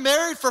sudden, you're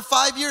married for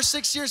 5 years,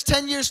 6 years,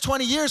 10 years,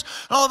 20 years,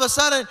 and all of a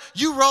sudden,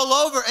 you roll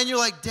over and you're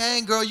like,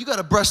 dang, girl, you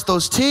gotta brush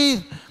those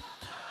teeth.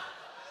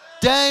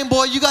 Dang,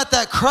 boy, you got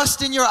that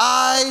crust in your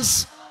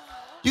eyes.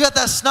 You got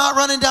that snot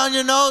running down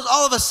your nose.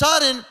 All of a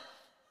sudden,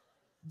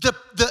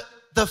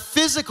 the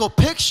physical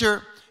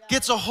picture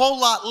gets a whole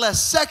lot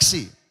less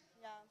sexy.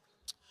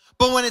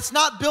 But when it's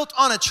not built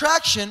on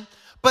attraction,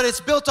 but it's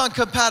built on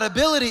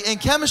compatibility and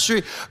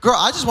chemistry, girl,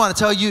 I just want to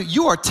tell you,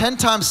 you are 10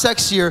 times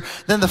sexier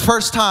than the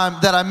first time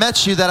that I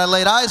met you, that I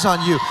laid eyes on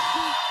you.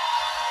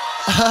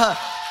 And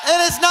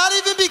it's not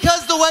even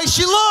because the way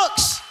she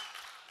looks.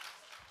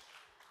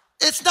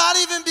 It's not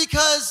even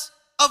because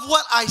of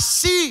what I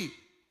see,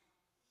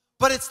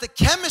 but it's the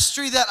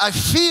chemistry that I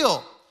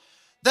feel.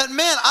 That,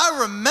 man, I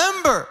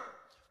remember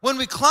when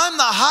we climbed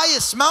the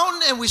highest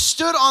mountain and we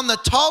stood on the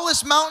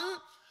tallest mountain,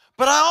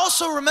 but I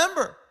also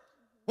remember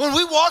when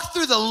we walked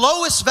through the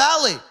lowest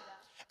valley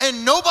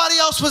and nobody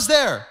else was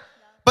there,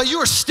 but you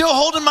were still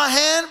holding my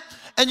hand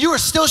and you were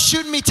still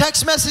shooting me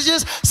text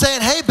messages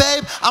saying, hey,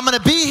 babe, I'm gonna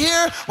be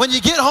here when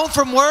you get home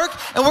from work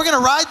and we're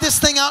gonna ride this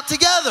thing out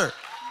together.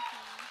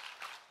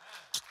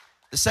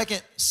 The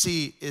second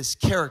C is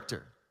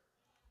character.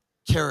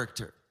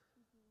 Character.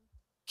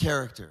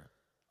 Character.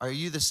 Are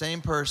you the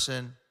same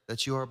person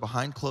that you are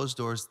behind closed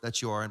doors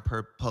that you are in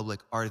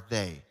public? Are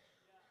they?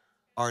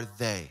 Are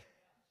they?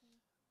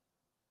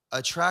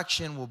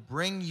 Attraction will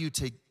bring you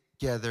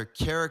together.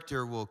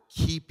 Character will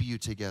keep you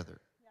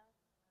together.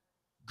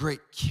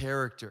 Great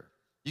character.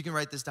 You can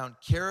write this down.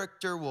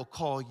 Character will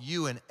call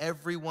you and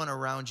everyone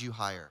around you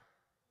higher.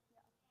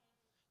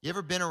 You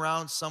ever been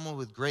around someone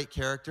with great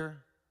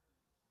character?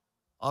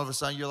 All of a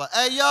sudden, you're like,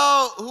 hey,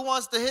 yo, who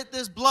wants to hit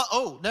this blunt?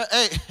 Oh, no,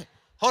 hey,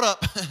 hold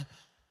up.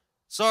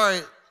 Sorry,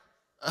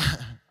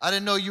 I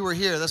didn't know you were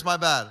here. That's my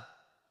bad.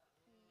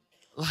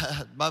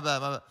 My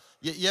bad.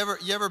 You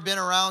ever been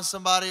around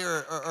somebody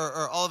or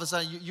all of a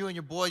sudden, you and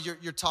your boys,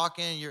 you're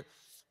talking, you're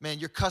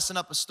cussing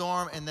up a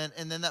storm, and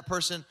then that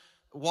person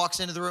walks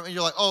into the room, and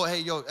you're like, oh, hey,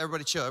 yo,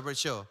 everybody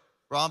chill.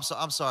 Bro,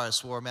 I'm sorry I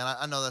swore, man.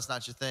 I know that's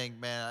not your thing,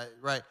 man.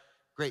 Right?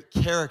 Great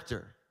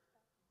character.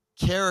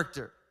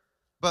 Character.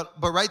 But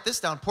write this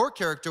down. Poor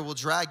character will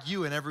drag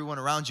you and everyone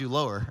around you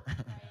lower.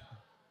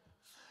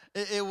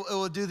 It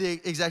will do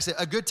the exact same.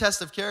 A good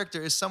test of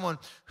character is someone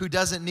who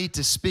doesn't need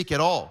to speak at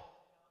all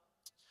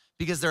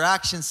because their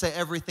actions say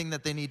everything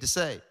that they need to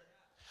say.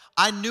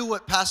 I knew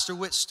what Pastor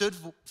Witt stood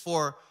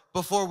for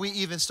before we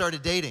even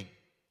started dating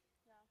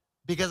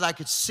because I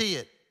could see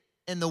it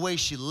in the way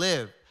she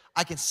lived.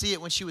 I can see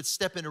it when she would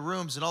step into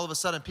rooms and all of a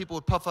sudden people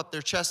would puff up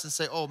their chest and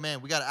say, oh,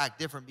 man, we got to act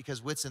different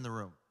because Witt's in the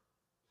room,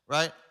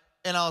 right?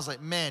 And I was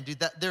like, man,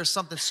 dude, there's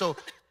something so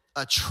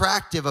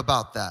attractive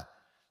about that.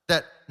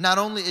 That not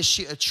only is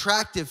she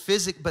attractive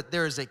physically, but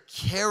there is a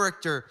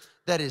character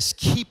that is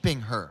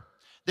keeping her.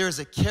 There is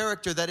a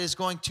character that is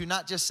going to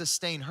not just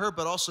sustain her,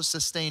 but also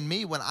sustain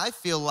me when I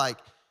feel like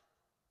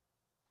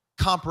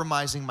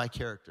compromising my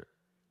character,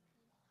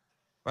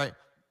 right?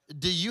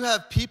 Do you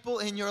have people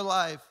in your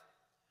life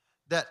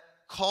that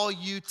call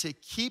you to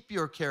keep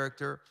your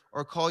character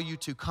or call you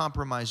to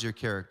compromise your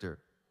character?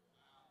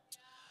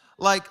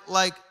 Like,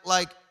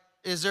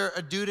 is there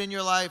a dude in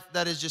your life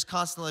that is just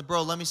constantly,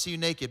 bro, let me see you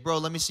naked. Bro,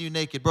 let me see you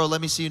naked. Bro,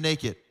 let me see you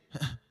naked.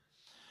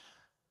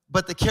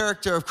 But the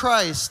character of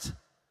Christ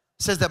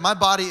says that my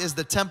body is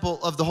the temple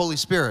of the Holy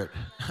Spirit.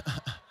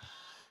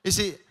 You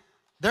see,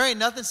 there ain't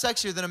nothing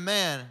sexier than a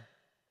man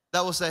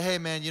that will say, hey,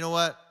 man, you know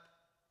what?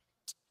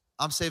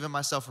 I'm saving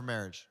myself for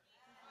marriage.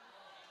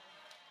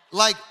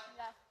 Like,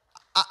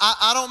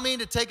 I don't mean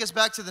to take us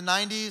back to the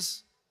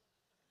 90s.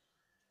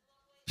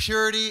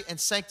 Purity and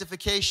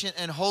sanctification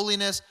and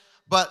holiness,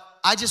 but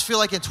I just feel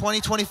like in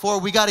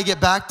 2024 we got to get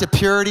back to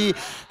purity,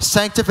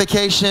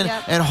 sanctification,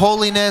 and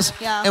holiness,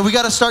 and we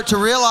got to start to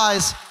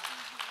realize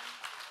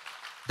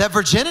that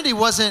virginity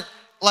wasn't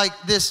like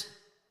this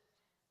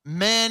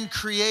man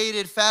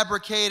created,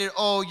 fabricated.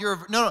 Oh,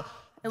 no.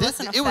 It was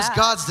fad.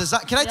 God's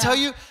design. Can I tell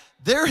you,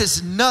 there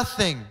is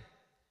nothing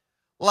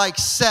like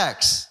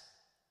sex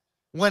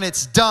when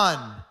it's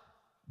done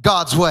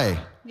God's way.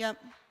 Yep.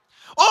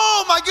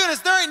 Oh my goodness,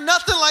 there ain't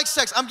nothing like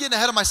sex. I'm getting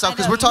ahead of myself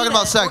because we're talking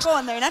about sex. We're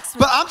going there next week.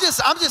 But I'm just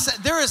saying,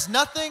 there is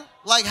nothing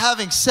like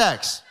having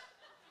sex.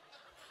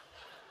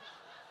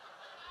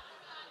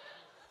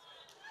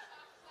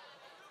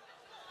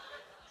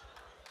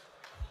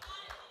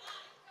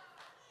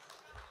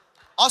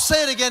 I'll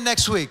say it again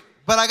next week,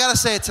 but I gotta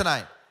say it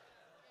tonight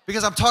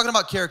because I'm talking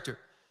about character.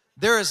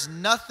 There is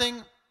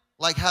nothing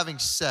like having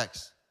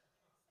sex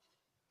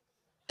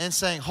and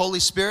saying, Holy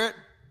Spirit,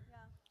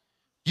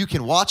 you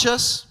can watch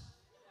us.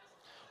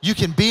 You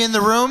can be in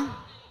the room.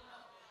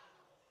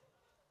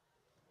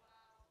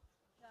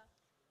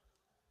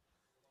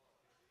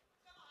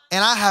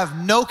 And I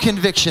have no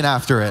conviction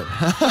after it.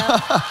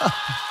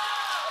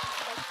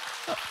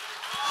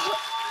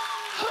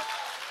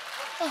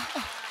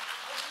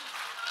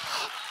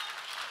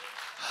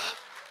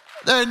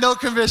 There ain't no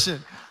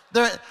conviction.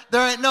 There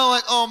ain't no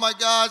like, oh my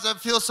gosh, I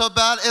feel so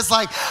bad. It's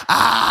like,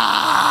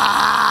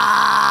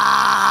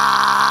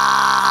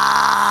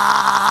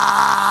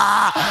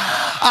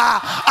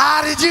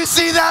 did you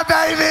see that,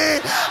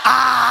 baby?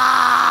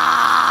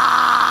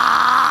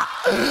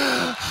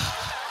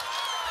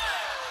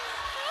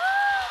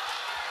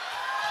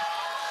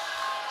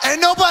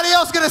 Ain't nobody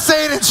else gonna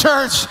say it in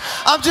church.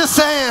 I'm just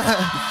saying.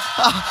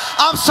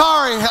 I'm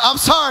sorry.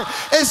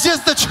 It's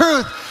just the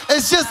truth.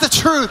 It's just the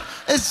truth.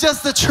 It's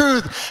just the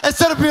truth.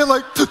 Instead of being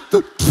like,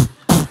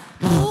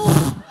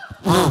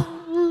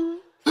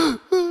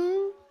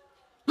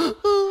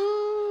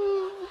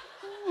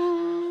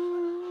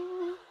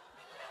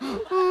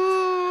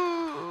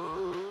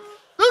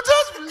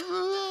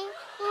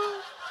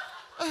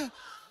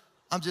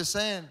 I'm just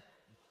saying,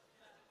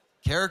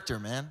 character,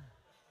 man.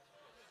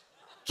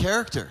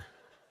 Character.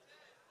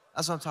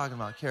 That's what I'm talking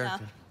about,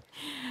 character.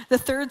 Yeah. The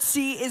third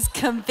C is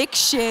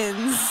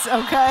convictions,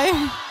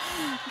 okay?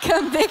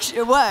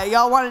 Conviction, what?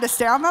 Y'all wanted to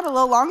stay on that a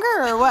little longer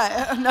or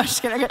what? No,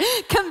 just kidding. Okay.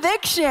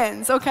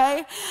 Convictions,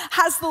 okay?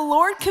 Has the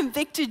Lord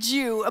convicted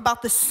you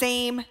about the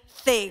same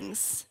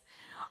things?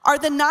 Are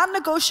the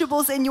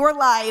non-negotiables in your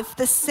life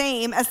the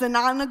same as the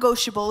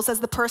non-negotiables as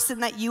the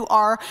person that you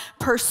are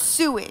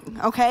pursuing,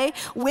 okay?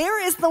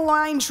 Where is the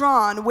line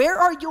drawn? Where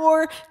are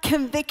your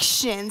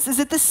convictions? Is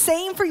it the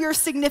same for your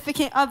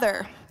significant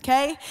other?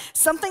 Okay?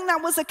 Something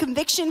that was a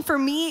conviction for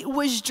me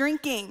was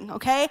drinking,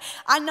 okay?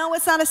 I know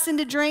it's not a sin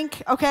to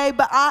drink, okay?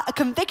 But a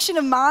conviction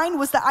of mine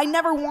was that I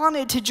never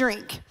wanted to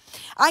drink.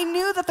 I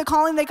knew that the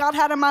calling that God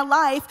had in my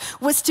life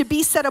was to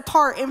be set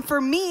apart. And for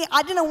me,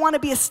 I didn't want to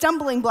be a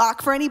stumbling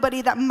block for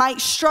anybody that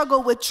might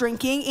struggle with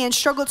drinking and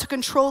struggle to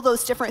control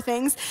those different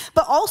things.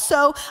 But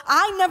also,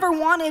 I never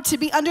wanted to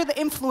be under the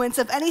influence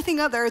of anything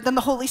other than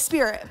the Holy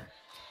Spirit.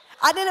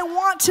 I didn't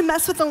want to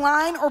mess with the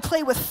line or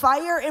play with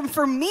fire. And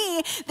for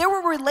me, there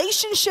were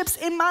relationships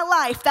in my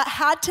life that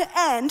had to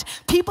end,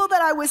 people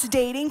that I was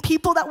dating,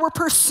 people that were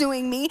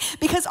pursuing me,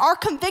 because our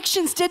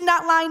convictions did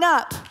not line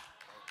up.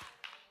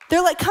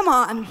 They're like, come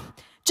on,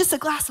 just a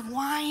glass of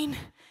wine.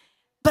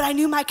 But I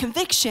knew my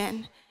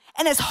conviction.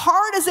 And as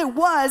hard as it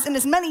was, and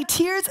as many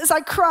tears as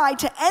I cried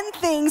to end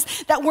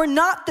things that were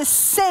not the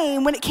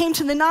same when it came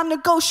to the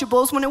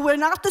non-negotiables, when it were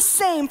not the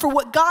same for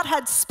what God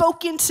had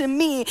spoken to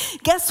me,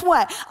 guess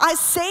what? I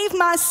saved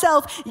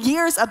myself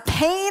years of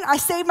pain. I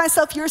saved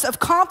myself years of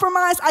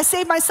compromise. I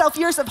saved myself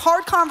years of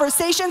hard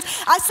conversations.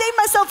 I saved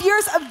myself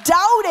years of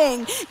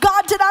doubting.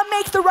 God, did I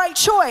make the right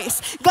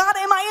choice? God,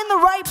 am I in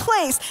the right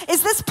place?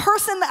 Is this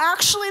person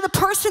actually the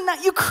person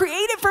that you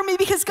created for me?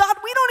 Because God,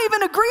 we don't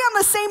even agree on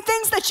the same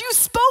things that you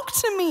spoke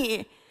to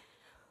me.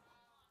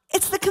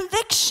 It's the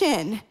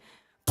conviction.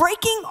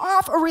 Breaking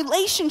off a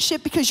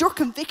relationship because your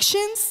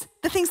convictions,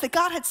 the things that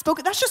God had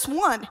spoken, that's just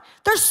one.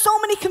 There's so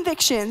many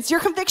convictions.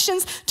 Your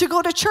convictions to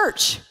go to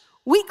church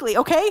weekly,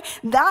 okay?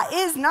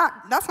 That's not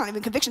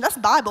even conviction, that's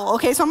Bible,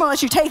 okay? So I'm gonna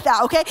let you take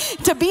that, okay?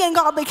 To be in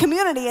godly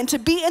community and to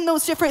be in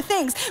those different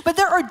things. But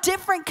there are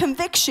different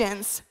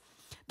convictions.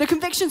 The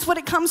convictions when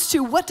it comes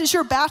to what does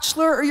your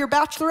bachelor or your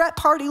bachelorette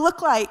party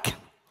look like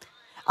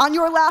on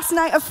your last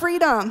night of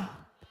freedom?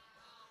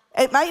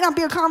 It might not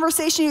be a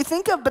conversation you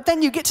think of, but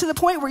then you get to the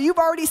point where you've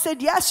already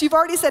said yes. You've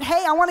already said,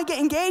 hey, I want to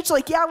get engaged.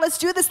 Like, yeah, let's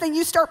do this thing.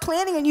 You start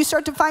planning and you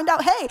start to find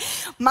out, hey,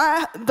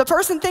 the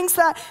person thinks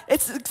that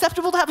it's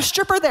acceptable to have a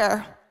stripper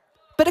there.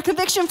 But a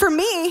conviction for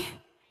me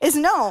is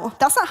no,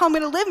 that's not how I'm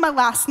going to live my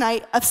last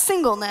night of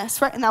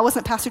singleness, right? And that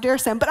wasn't Pastor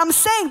Darrison. But I'm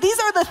saying these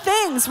are the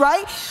things,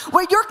 right?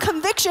 Where your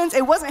convictions,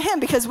 it wasn't him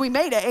because we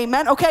made it,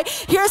 amen? Okay,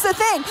 here's the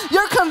thing.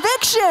 Your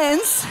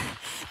convictions,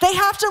 they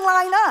have to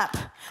line up.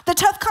 The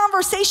tough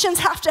conversations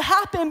have to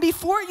happen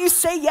before you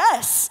say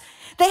yes.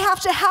 They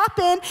have to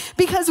happen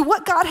because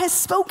what God has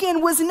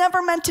spoken was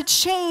never meant to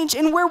change.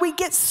 And where we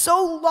get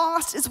so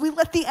lost is we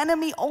let the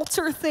enemy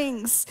alter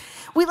things.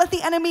 We let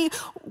the enemy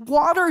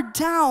water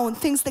down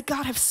things that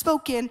God has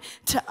spoken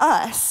to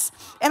us.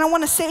 And I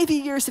want to save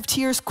you years of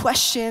tears,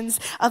 questions,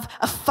 of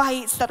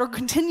fights that will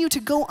continue to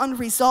go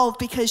unresolved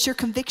because your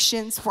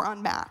convictions were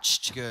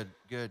unmatched.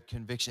 Good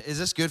conviction. Is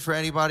this good for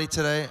anybody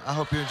today? I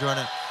hope you're enjoying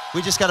it.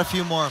 We just got a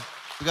few more.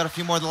 We got a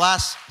few more. The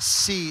last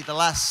C,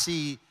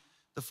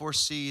 the 4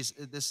 C's,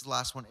 this is the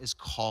last one, is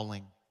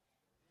calling.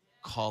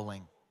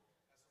 Calling.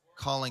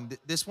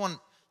 This one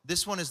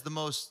is the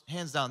most,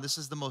 hands down, this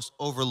is the most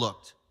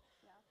overlooked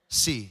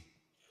C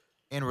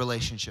in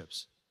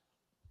relationships.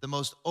 The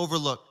most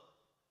overlooked,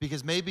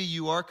 because maybe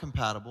you are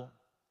compatible.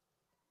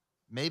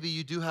 Maybe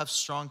you do have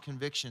strong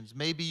convictions.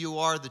 Maybe you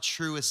are the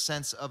truest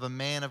sense of a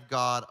man of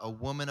God, a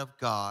woman of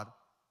God,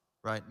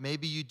 right?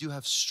 Maybe you do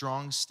have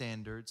strong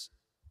standards.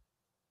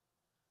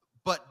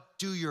 But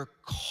do your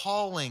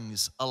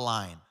callings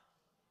align?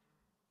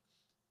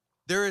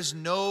 There is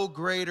no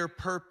greater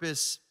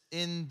purpose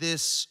in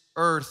this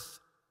earth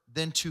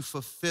than to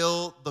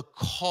fulfill the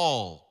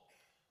call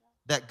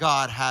that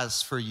God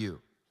has for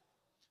you.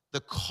 The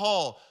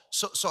call.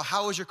 So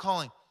how is your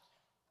calling?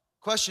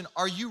 Question,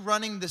 are you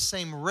running the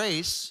same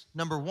race,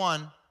 number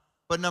 1,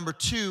 but number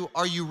 2,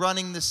 are you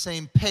running the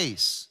same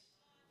pace?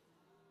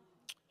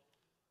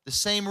 The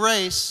same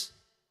race,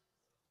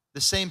 the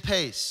same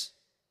pace.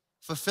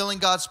 Fulfilling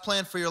God's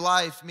plan for your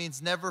life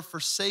means never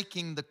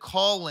forsaking the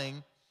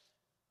calling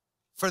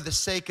for the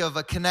sake of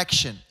a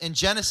connection. In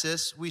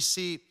Genesis, we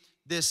see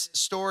this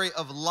story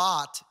of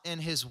Lot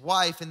and his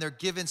wife, and they're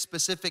given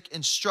specific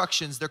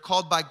instructions. They're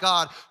called by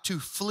God to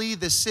flee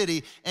the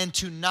city and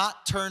to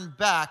not turn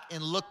back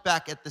and look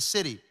back at the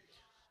city.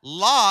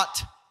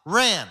 Lot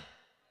ran.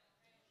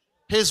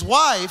 His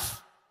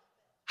wife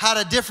had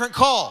a different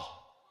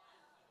call,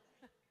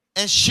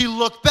 and she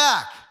looked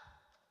back.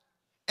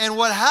 And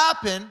what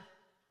happened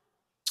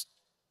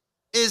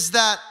is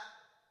that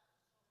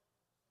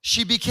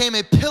she became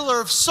a pillar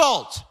of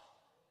salt.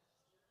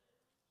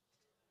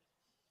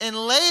 And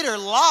later,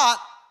 Lot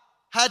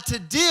had to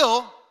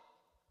deal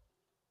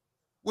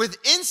with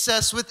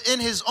incest within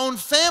his own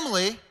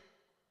family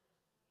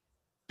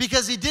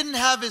because he didn't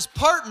have his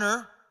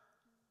partner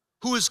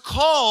who was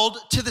called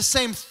to the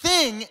same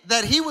thing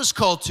that he was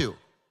called to.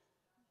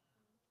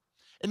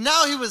 And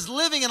now he was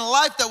living in a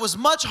life that was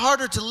much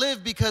harder to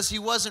live because he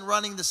wasn't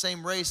running the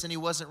same race and he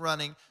wasn't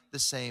running the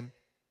same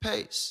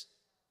pace.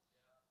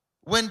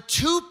 When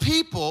 2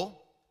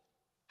 people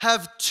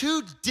have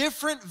 2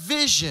 different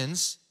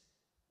visions,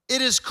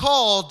 it is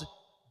called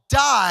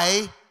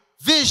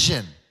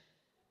division.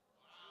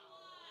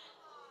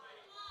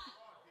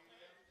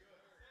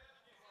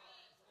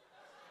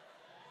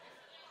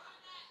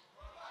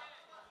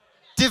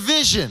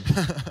 Division.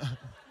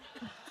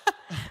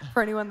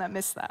 For anyone that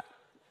missed that.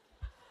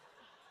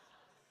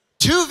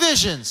 2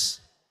 visions,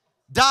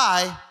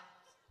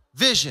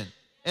 vision.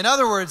 In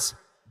other words,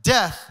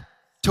 death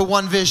to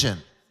 1 vision.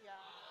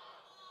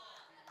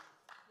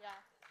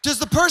 Does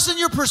the person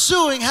you're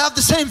pursuing have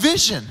the same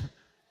vision?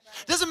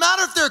 Doesn't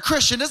matter if they're a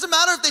Christian, doesn't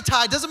matter if they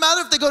tithe, doesn't matter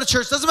if they go to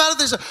church, doesn't matter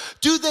if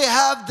do they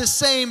have the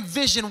same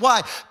vision?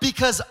 Why?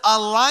 Because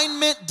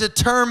alignment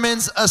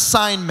determines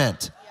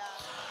assignment.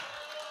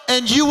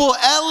 And you will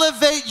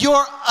elevate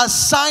your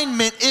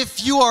assignment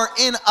if you are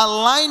in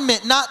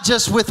alignment, not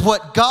just with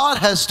what God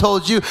has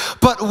told you,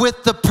 but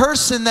with the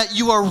person that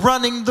you are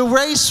running the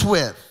race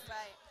with.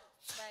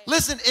 Right.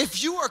 Listen,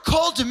 if you are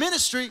called to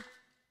ministry,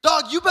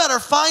 dog, you better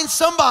find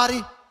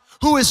somebody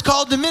who is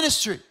called to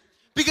ministry.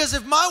 Because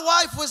if my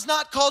wife was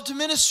not called to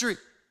ministry,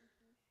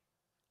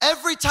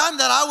 every time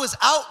that I was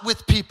out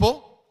with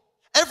people,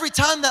 every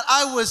time that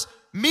I was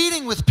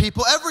meeting with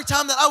people, every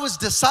time that I was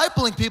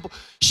discipling people,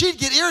 she'd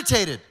get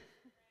irritated.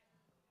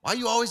 Why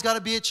you always got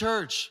to be at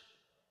church?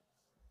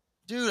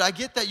 Dude, I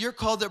get that you're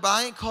called there, but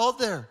I ain't called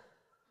there.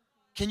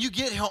 Can you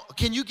get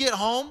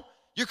home?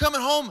 You're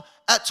coming home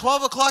at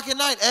 12 o'clock at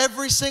night,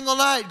 every single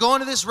night, going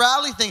to this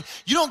rally thing.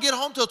 You don't get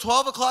home till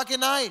 12 o'clock at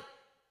night.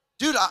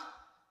 Dude,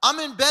 I'm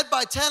in bed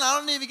by 10. I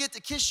don't even get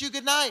to kiss you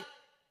goodnight.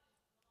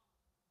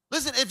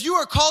 Listen, if you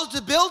are called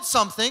to build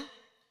something,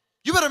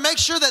 you better make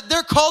sure that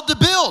they're called to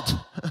build.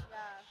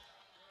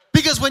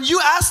 Because when you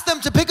ask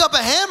them to pick up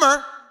a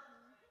hammer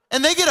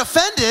and they get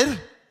offended,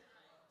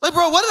 like,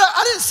 bro,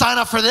 I didn't sign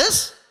up for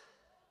this.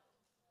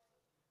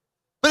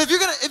 But if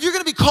you're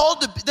gonna be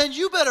called to, then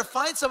you better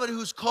find somebody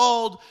who's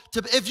called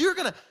to. If you're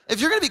gonna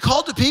be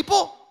called to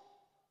people,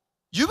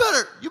 you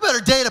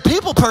better date a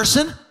people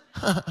person.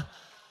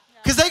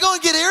 Because they're going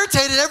to get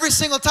irritated every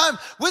single time.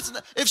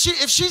 If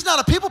she's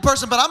not a people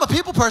person, but I'm a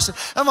people person,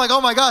 I'm like,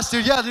 oh my gosh,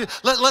 dude, yeah, dude,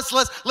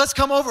 let's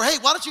come over. Hey,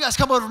 why don't you guys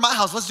come over to my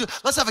house?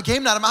 Let's have a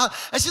game night at my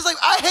house. And she's like,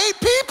 I hate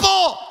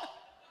people.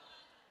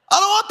 I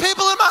don't want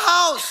people in my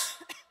house.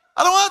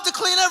 I don't want to have to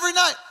clean every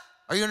night.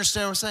 Are you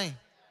understand what I'm saying?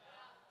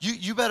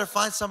 You better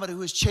find somebody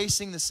who is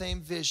chasing the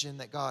same vision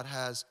that God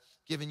has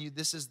given you.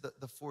 This is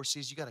the 4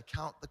 C's. You got to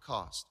count the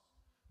cost.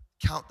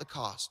 Count the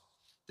cost.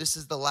 This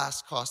is the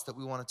last cost that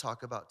we want to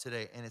talk about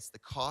today, and it's the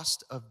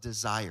cost of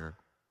desire.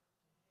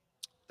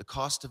 The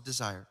cost of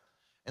desire.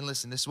 And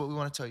listen, this is what we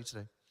want to tell you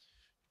today.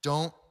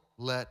 Don't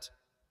let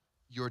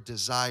your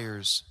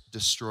desires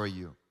destroy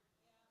you.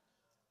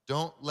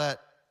 Don't let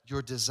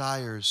your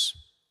desires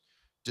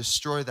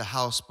destroy the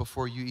house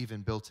before you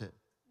even built it.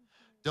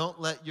 Don't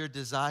let your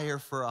desire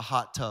for a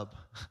hot tub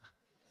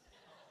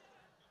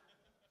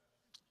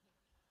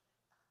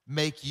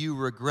make you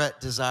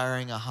regret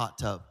desiring a hot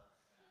tub.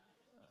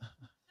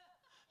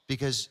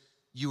 Because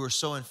you were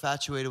so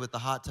infatuated with the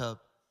hot tub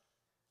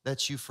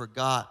that you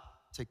forgot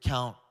to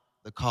count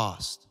the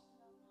cost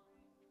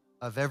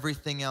of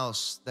everything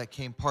else that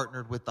came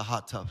partnered with the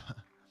hot tub.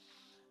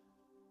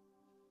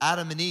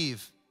 Adam and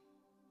Eve,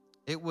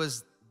 it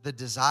was the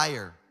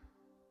desire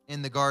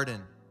in the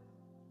garden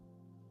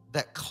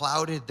that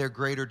clouded their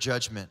greater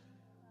judgment.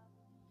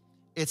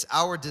 It's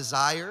our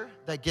desire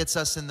that gets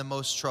us in the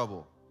most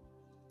trouble.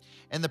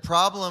 And the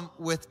problem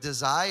with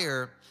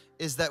desire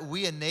is that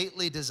we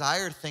innately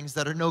desire things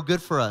that are no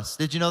good for us.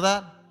 Did you know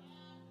that?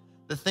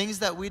 The things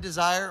that we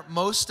desire,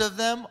 most of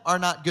them are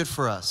not good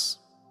for us.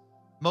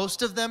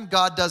 Most of them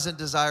God doesn't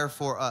desire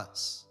for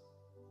us.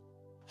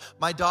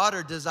 My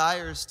daughter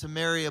desires to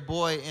marry a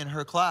boy in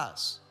her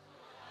class.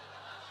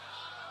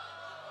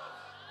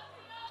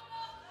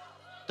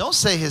 Don't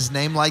say his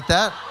name like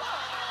that,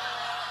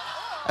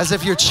 as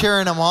if you're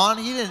cheering him on.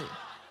 He didn't.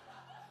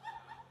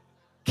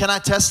 Can I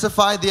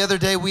testify? The other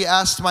day we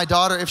asked my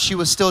daughter if she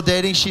was still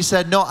dating. She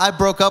said, no, I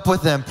broke up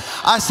with him.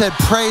 I said,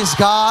 praise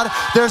God.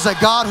 There's a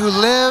God who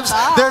lives.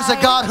 Bye. There's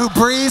a God who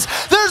breathes.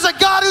 There's a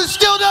God who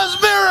still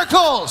does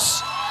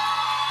miracles.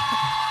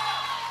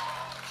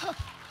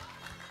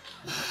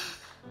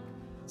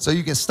 So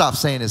you can stop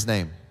saying his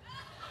name.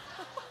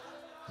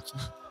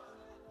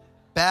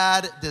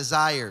 Bad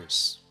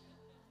desires.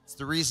 It's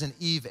the reason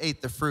Eve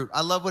ate the fruit.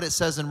 I love what it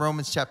says in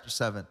Romans chapter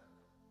 7.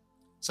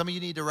 Some of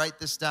you need to write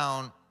this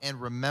down and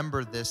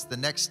remember this the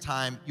next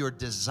time you're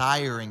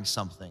desiring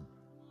something.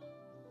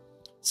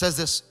 It says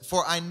this,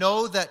 for I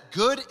know that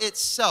good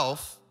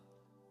itself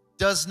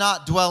does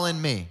not dwell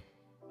in me.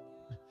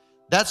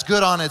 That's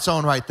good on its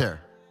own right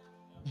there.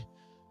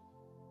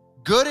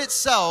 Good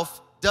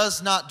itself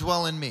does not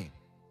dwell in me.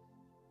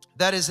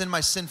 That is in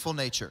my sinful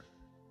nature.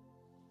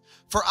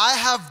 For I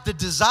have the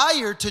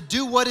desire to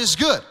do what is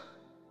good,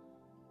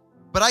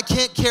 but I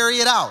can't carry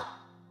it out.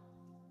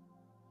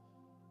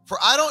 For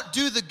I don't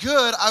do the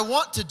good I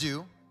want to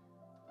do,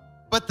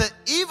 but the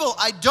evil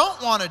I don't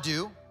want to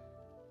do,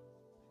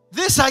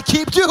 this I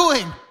keep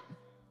doing.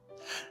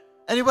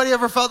 Anybody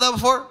ever felt that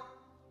before?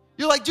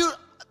 You're like, dude,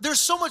 there's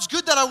so much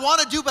good that I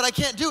want to do, but I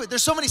can't do it.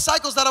 There's so many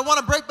cycles that I want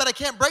to break, but I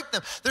can't break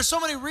them. There's so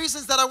many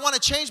reasons that I want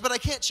to change, but I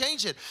can't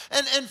change it.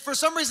 And for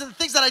some reason, the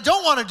things that I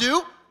don't want to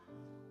do,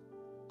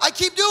 I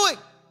keep doing.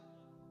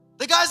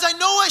 The guys I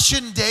know I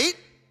shouldn't date,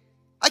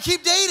 I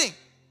keep dating.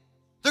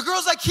 The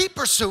girls I keep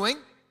pursuing,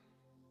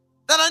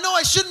 that I know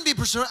I shouldn't be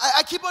pursuing,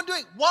 I keep on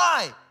doing.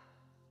 Why?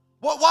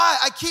 Why?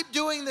 I keep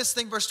doing this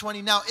thing, verse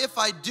 20. Now, if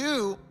I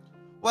do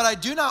what I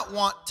do not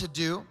want to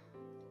do,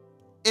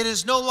 it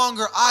is no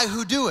longer I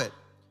who do it,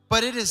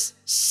 but it is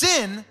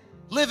sin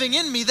living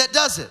in me that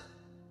does it.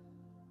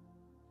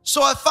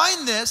 So I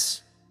find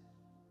this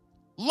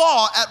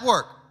law at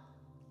work.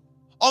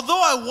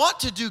 Although I want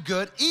to do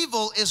good,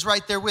 evil is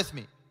right there with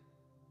me.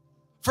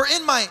 For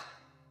in my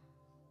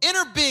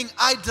inner being,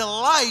 I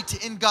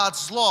delight in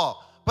God's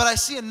law, but I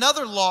see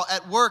another law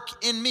at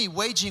work in me,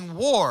 waging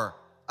war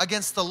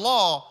against the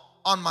law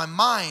on my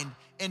mind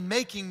and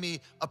making me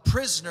a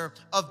prisoner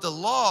of the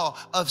law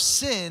of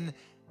sin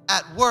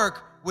at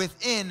work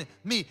within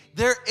me.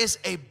 There is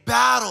a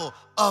battle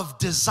of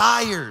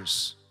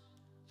desires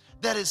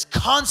that is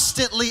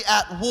constantly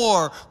at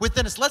war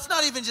within us. Let's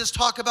not even just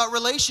talk about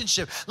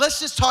relationship. Let's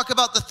just talk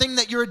about the thing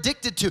that you're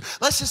addicted to.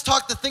 Let's just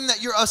talk the thing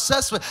that you're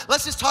obsessed with.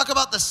 Let's just talk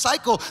about the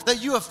cycle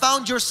that you have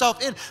found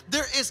yourself in.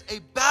 There is a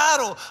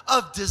battle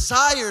of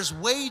desires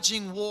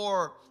waging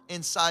war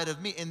inside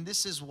of me. And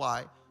this is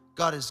why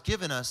God has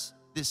given us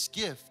this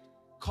gift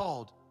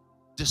called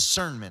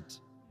discernment.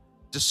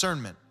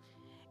 Discernment.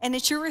 And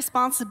it's your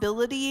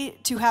responsibility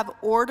to have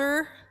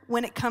order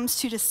when it comes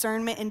to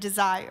discernment and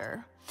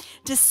desire.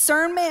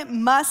 Discernment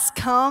must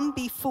come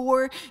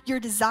before your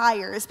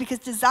desires, because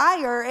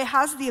desire, it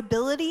has the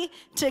ability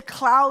to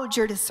cloud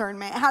your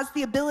discernment. It has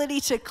the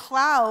ability to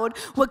cloud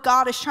what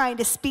God is trying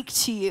to speak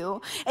to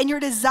you. And your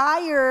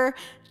desire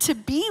to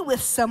be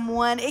with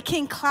someone, it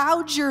can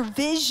cloud your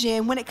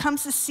vision when it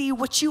comes to see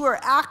what you are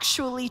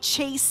actually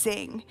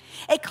chasing.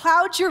 It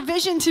clouds your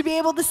vision to be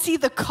able to see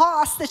the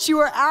cost that you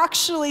are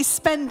actually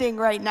spending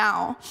right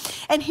now.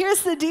 And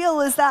here's the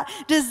deal is that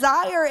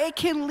desire, it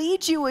can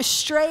lead you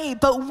astray,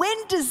 but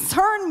when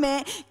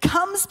discernment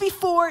comes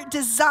before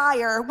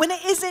desire, when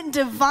it isn't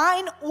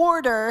divine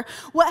order,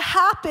 what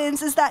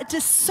happens is that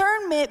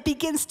discernment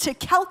begins to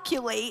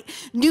calculate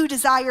new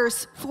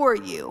desires for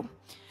you.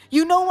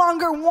 You no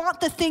longer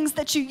want the things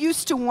that you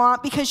used to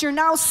want because you're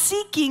now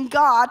seeking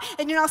God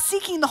and you're now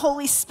seeking the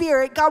Holy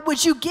Spirit. God,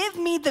 would you give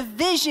me the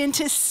vision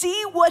to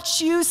see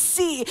what you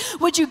see?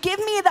 Would you give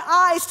me the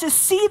eyes to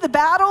see the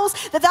battles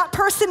that that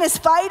person is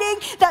fighting,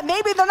 that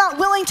maybe they're not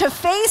willing to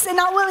face and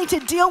not willing to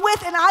deal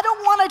with, and I don't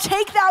want to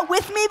take that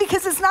with me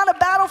because it's not a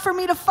battle for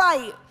me to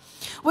fight?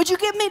 Would you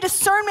give me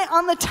discernment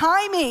on the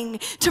timing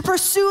to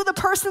pursue the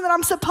person that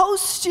I'm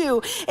supposed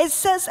to? It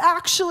says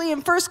actually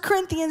in 1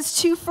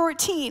 Corinthians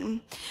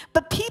 2:14,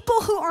 but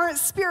people who aren't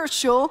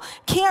spiritual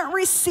can't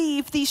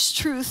receive these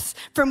truths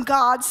from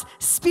God's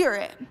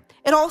Spirit.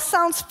 It all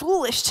sounds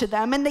foolish to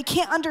them and they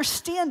can't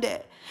understand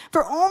it.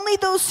 For only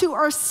those who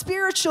are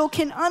spiritual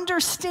can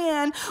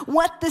understand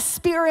what the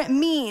Spirit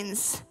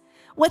means.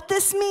 What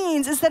this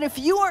means is that if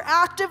you are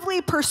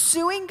actively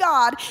pursuing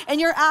God and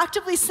you're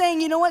actively saying,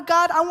 you know what,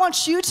 God, I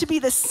want you to be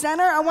the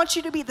center, I want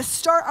you to be the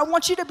start, I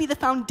want you to be the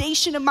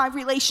foundation of my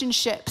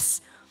relationships,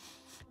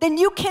 then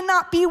you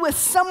cannot be with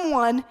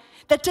someone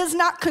that does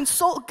not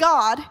consult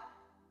God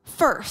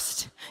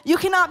first. You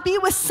cannot be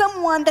with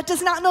someone that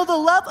does not know the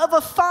love of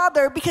a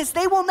father because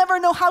they will never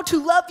know how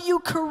to love you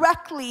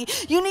correctly.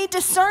 You need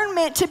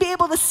discernment to be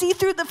able to see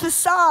through the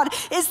facade.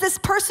 Is this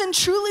person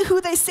truly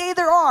who they say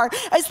they are?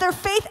 Is their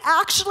faith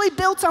actually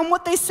built on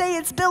what they say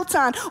it's built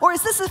on? Or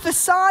is this a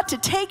facade to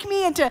take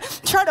me and to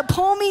try to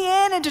pull me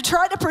in and to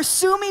try to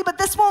pursue me, but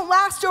this won't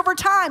last over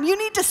time? You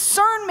need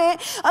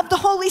discernment of the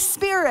Holy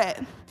Spirit.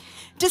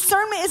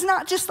 Discernment is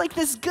not just like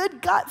this good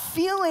gut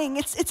feeling.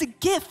 It's a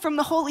gift from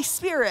the Holy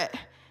Spirit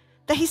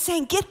that he's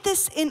saying, get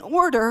this in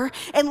order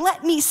and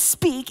let me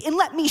speak and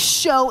let me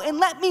show and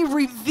let me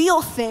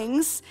reveal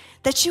things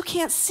that you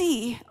can't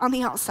see on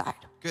the outside.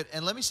 Good.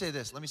 And let me say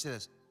this.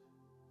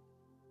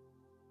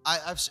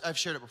 I've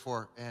shared it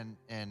before and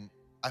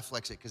I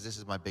flex it because this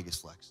is my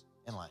biggest flex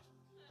in life.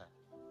 Okay.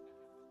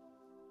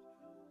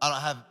 I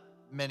don't have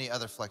many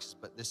other flexes,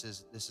 but this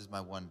is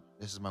my one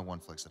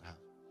flex that I have.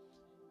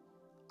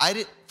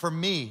 For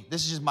me,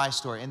 this is just my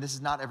story, and this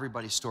is not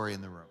everybody's story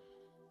in the room.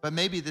 But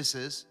maybe this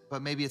is,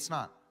 but maybe it's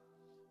not.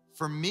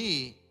 For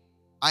me,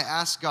 I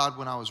asked God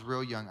when I was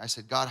real young, I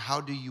said, God, how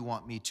do you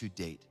want me to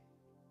date?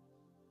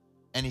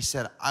 And he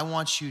said, I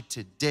want you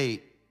to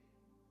date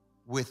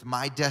with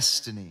my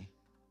destiny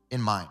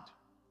in mind.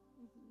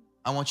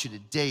 I want you to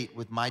date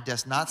with my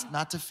destiny,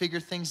 not to figure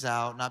things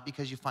out, not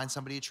because you find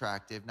somebody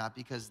attractive, not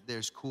because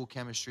there's cool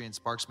chemistry and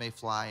sparks may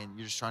fly and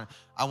you're just trying to,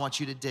 I want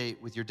you to date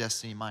with your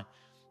destiny in mind.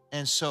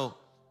 And so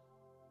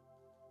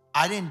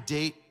I didn't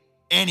date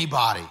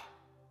anybody.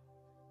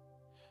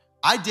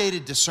 I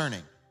dated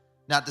discerning,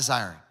 not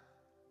desiring.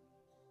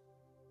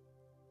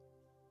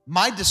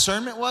 My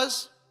discernment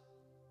was,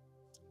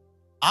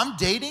 I'm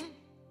dating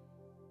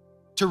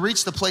to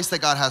reach the place that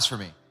God has for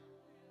me.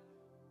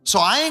 So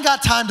I ain't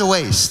got time to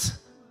waste.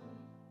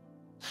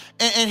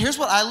 And here's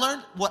what I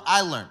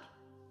learned.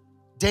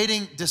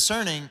 Dating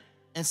discerning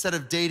instead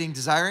of dating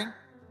desiring.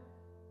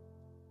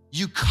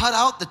 You cut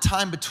out the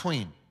time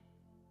between.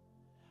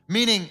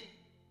 Meaning,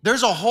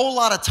 there's a whole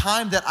lot of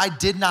time that I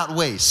did not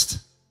waste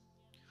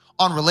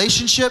on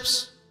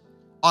relationships,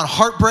 on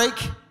heartbreak,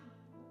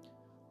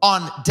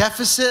 on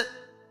deficit,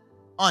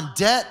 on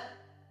debt,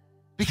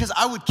 because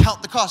I would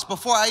count the cost.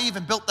 Before I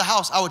even built the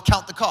house, I would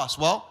count the cost.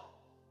 Well,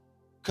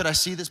 could I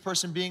see this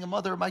person being a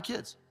mother of my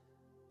kids?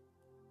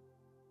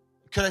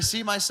 Could I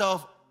see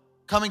myself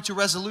coming to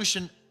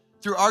resolution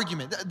through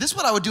argument? This is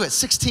what I would do at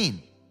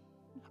 16.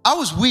 I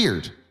was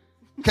weird,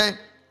 okay?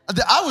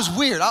 I was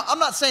weird. I'm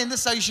not saying this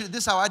is how you should,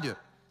 this is how I do it.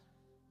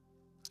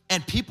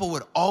 And people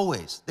would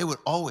always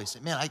say,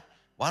 man,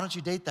 why don't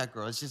you date that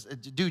girl? It's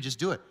just, dude, just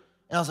do it.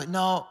 And I was like,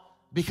 no,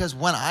 because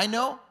when I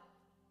know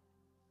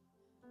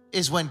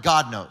is when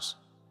God knows.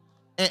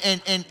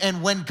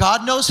 And when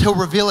God knows, he'll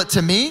reveal it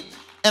to me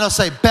and he'll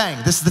say, bang,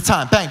 this is the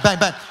time, bang, bang,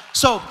 bang.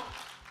 So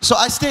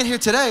I stand here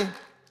today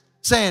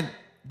saying,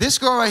 this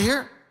girl right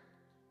here,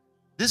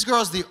 this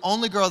girl is the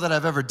only girl that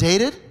I've ever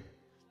dated.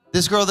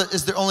 This girl that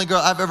is the only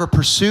girl I've ever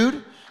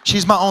pursued.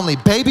 She's my only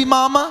baby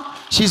mama.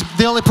 She's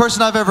the only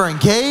person I've ever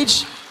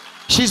engaged.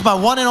 She's my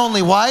one and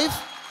only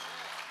wife.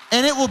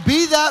 And it will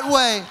be that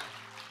way.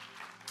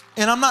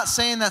 And I'm not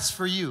saying that's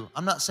for you.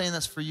 I'm not saying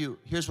that's for you.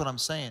 Here's what I'm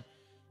saying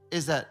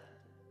is that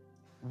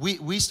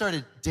we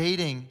started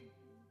dating,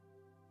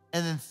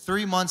 and then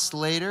 3 months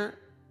later,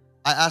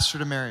 I asked her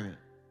to marry me.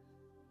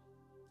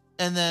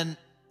 And then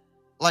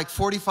like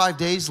 45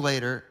 days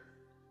later,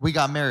 we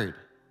got married.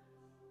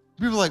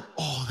 People are like,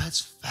 oh, that's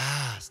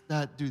fast.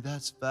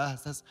 That's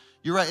fast.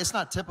 You're right, it's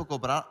not typical,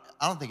 but I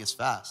don't think it's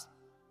fast.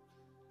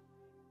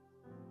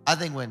 I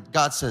think when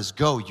God says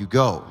go, you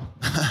go.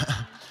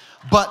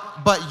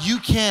 but you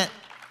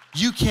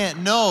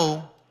can't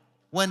know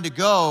when to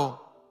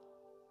go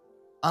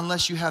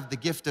unless you have the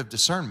gift of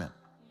discernment.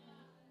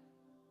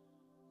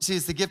 See,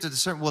 it's the gift of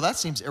discernment. Well, that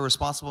seems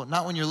irresponsible.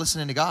 Not when you're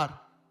listening to God.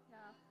 Yeah.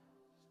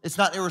 It's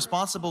not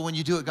irresponsible when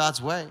you do it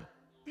God's way.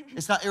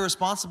 It's not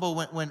irresponsible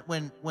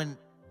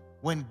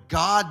when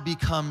God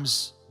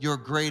becomes your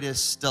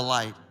greatest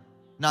delight,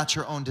 not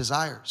your own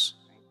desires.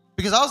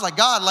 Because I was like,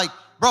 God, like,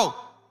 bro,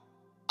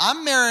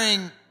 I'm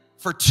marrying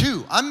for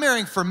two. I'm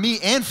marrying for me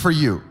and for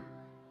you.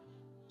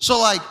 So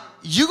like,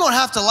 you're gonna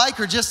have to like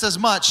her just as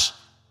much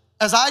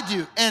as I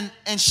do.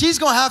 And she's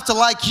gonna have to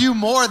like you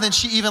more than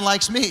she even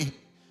likes me.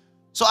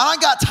 So I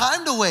don't got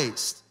time to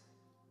waste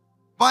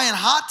buying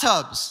hot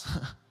tubs.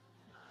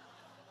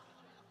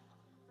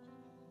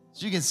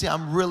 So you can see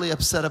I'm really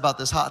upset about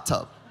this hot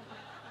tub.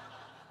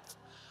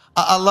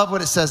 I love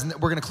what it says, and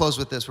we're gonna close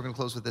with this.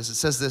 It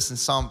says this in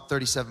Psalm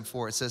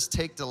 37:4. It says,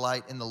 take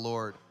delight in the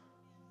Lord.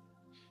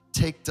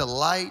 Take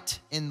delight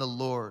in the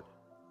Lord,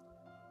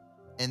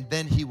 and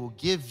then he will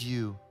give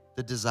you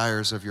the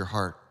desires of your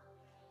heart.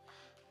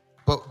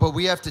 But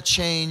we have to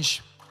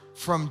change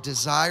from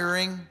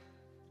desiring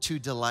to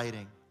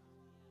delighting.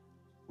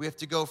 We have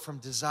to go from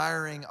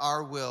desiring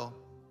our will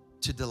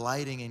to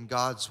delighting in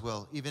God's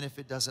will, even if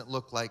it doesn't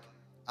look like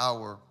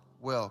our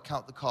will.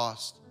 Count the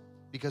cost,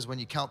 because when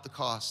you count the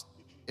cost,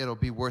 it'll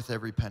be worth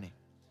every penny.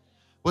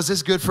 Was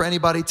this good for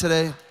anybody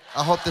today?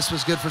 I hope this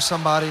was good for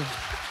somebody.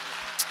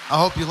 I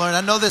hope you learned.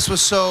 I know this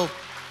was so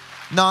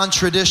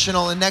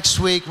non-traditional, and next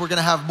week we're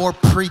gonna have more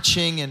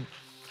preaching, and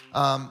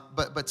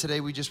but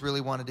today we just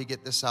really wanted to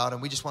get this out,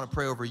 and we just want to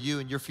pray over you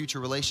and your future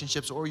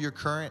relationships, or your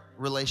current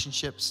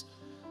relationships,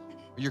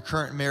 your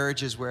current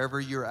marriages, wherever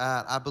you're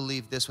at. I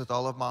believe this with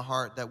all of my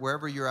heart, that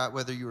wherever you're at,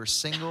 whether you are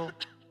single,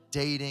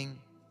 dating,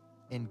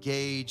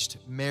 engaged,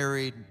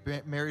 married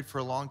for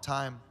a long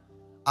time,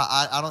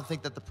 I don't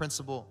think that the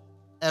principle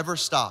ever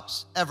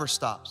stops.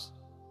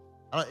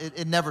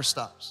 It never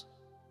stops.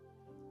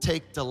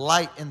 Take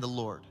delight in the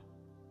Lord.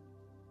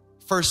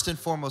 First and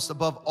foremost,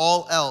 above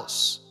all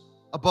else,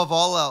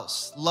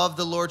 love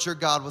the Lord your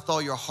God with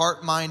all your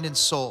heart, mind, and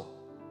soul,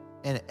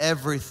 and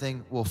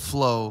everything will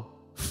flow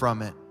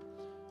from it.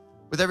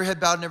 With every head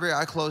bowed and every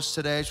eye closed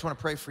today, I just want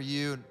to pray for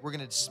you, and we're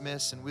going to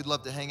dismiss, and we'd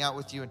love to hang out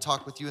with you and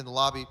talk with you in the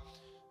lobby.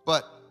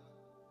 But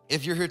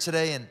if you're here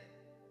today and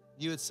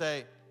you would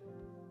say,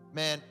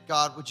 man,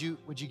 God, would you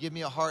give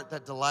me a heart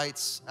that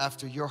delights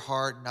after your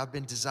heart? And I've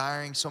been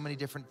desiring so many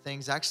different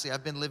things. Actually,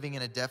 I've been living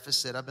in a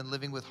deficit. I've been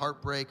living with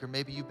heartbreak, or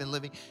maybe you've been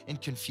living in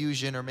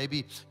confusion, or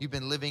maybe you've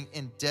been living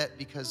in debt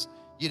because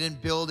you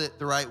didn't build it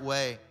the right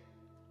way.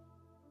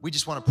 We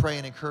just want to pray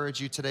and encourage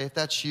you today. If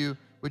that's you,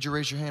 would you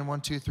raise your hand?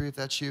 1, 2, 3. If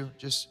that's you,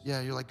 just, yeah,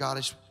 you're like,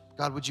 God,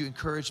 would you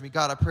encourage me?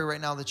 God, I pray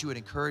right now that you would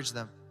encourage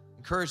them.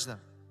 Encourage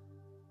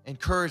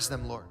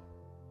them, Lord.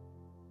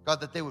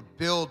 God, that they would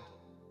build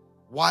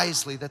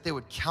wisely, that they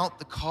would count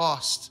the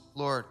cost,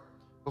 Lord,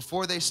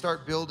 before they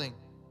start building,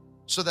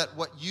 so that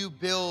what you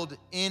build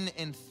in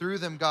and through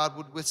them, God,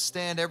 would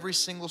withstand every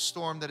single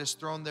storm that is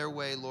thrown their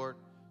way, Lord.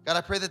 God,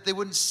 I pray that they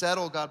wouldn't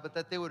settle, God, but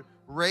that they would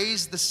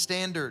raise the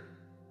standard.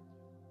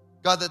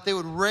 God, that they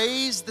would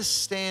raise the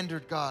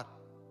standard, God,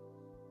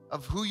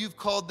 of who you've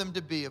called them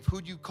to be, of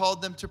who you've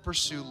called them to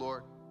pursue,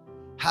 Lord.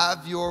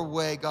 Have your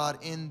way, God,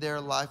 in their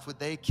life. Would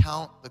they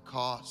count the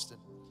cost? And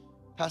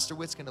Pastor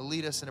Witt's going to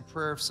lead us in a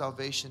prayer of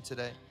salvation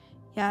today.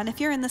 Yeah, and if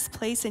you're in this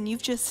place and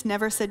you've just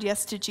never said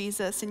yes to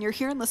Jesus, and you're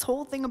hearing this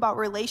whole thing about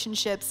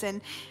relationships,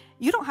 and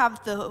you don't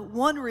have the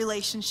one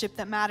relationship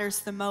that matters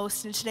the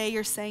most, and today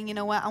you're saying, you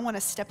know what, I want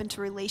to step into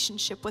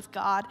relationship with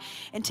God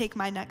and take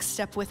my next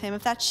step with him.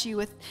 If that's you,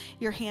 with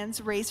your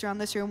hands raised around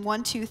this room,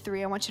 1, 2,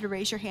 3, I want you to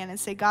raise your hand and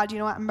say, God, you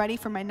know what, I'm ready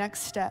for my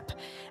next step.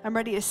 I'm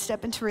ready to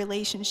step into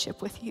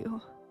relationship with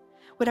you.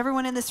 Would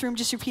everyone in this room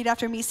just repeat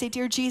after me? Say,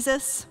 dear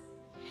Jesus,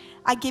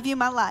 I give you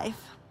my life.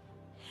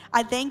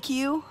 I thank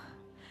you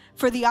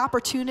for the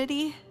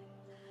opportunity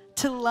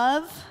to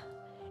love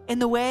in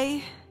the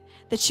way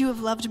that you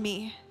have loved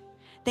me.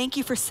 Thank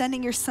you for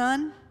sending your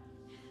son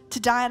to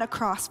die on a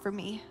cross for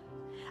me.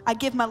 I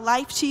give my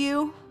life to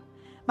you,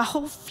 my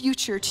whole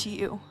future to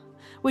you.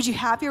 Would you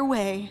have your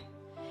way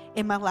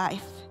in my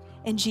life?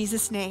 In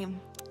Jesus'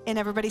 name. And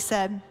everybody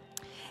said,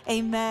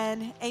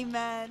 amen,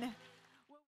 amen.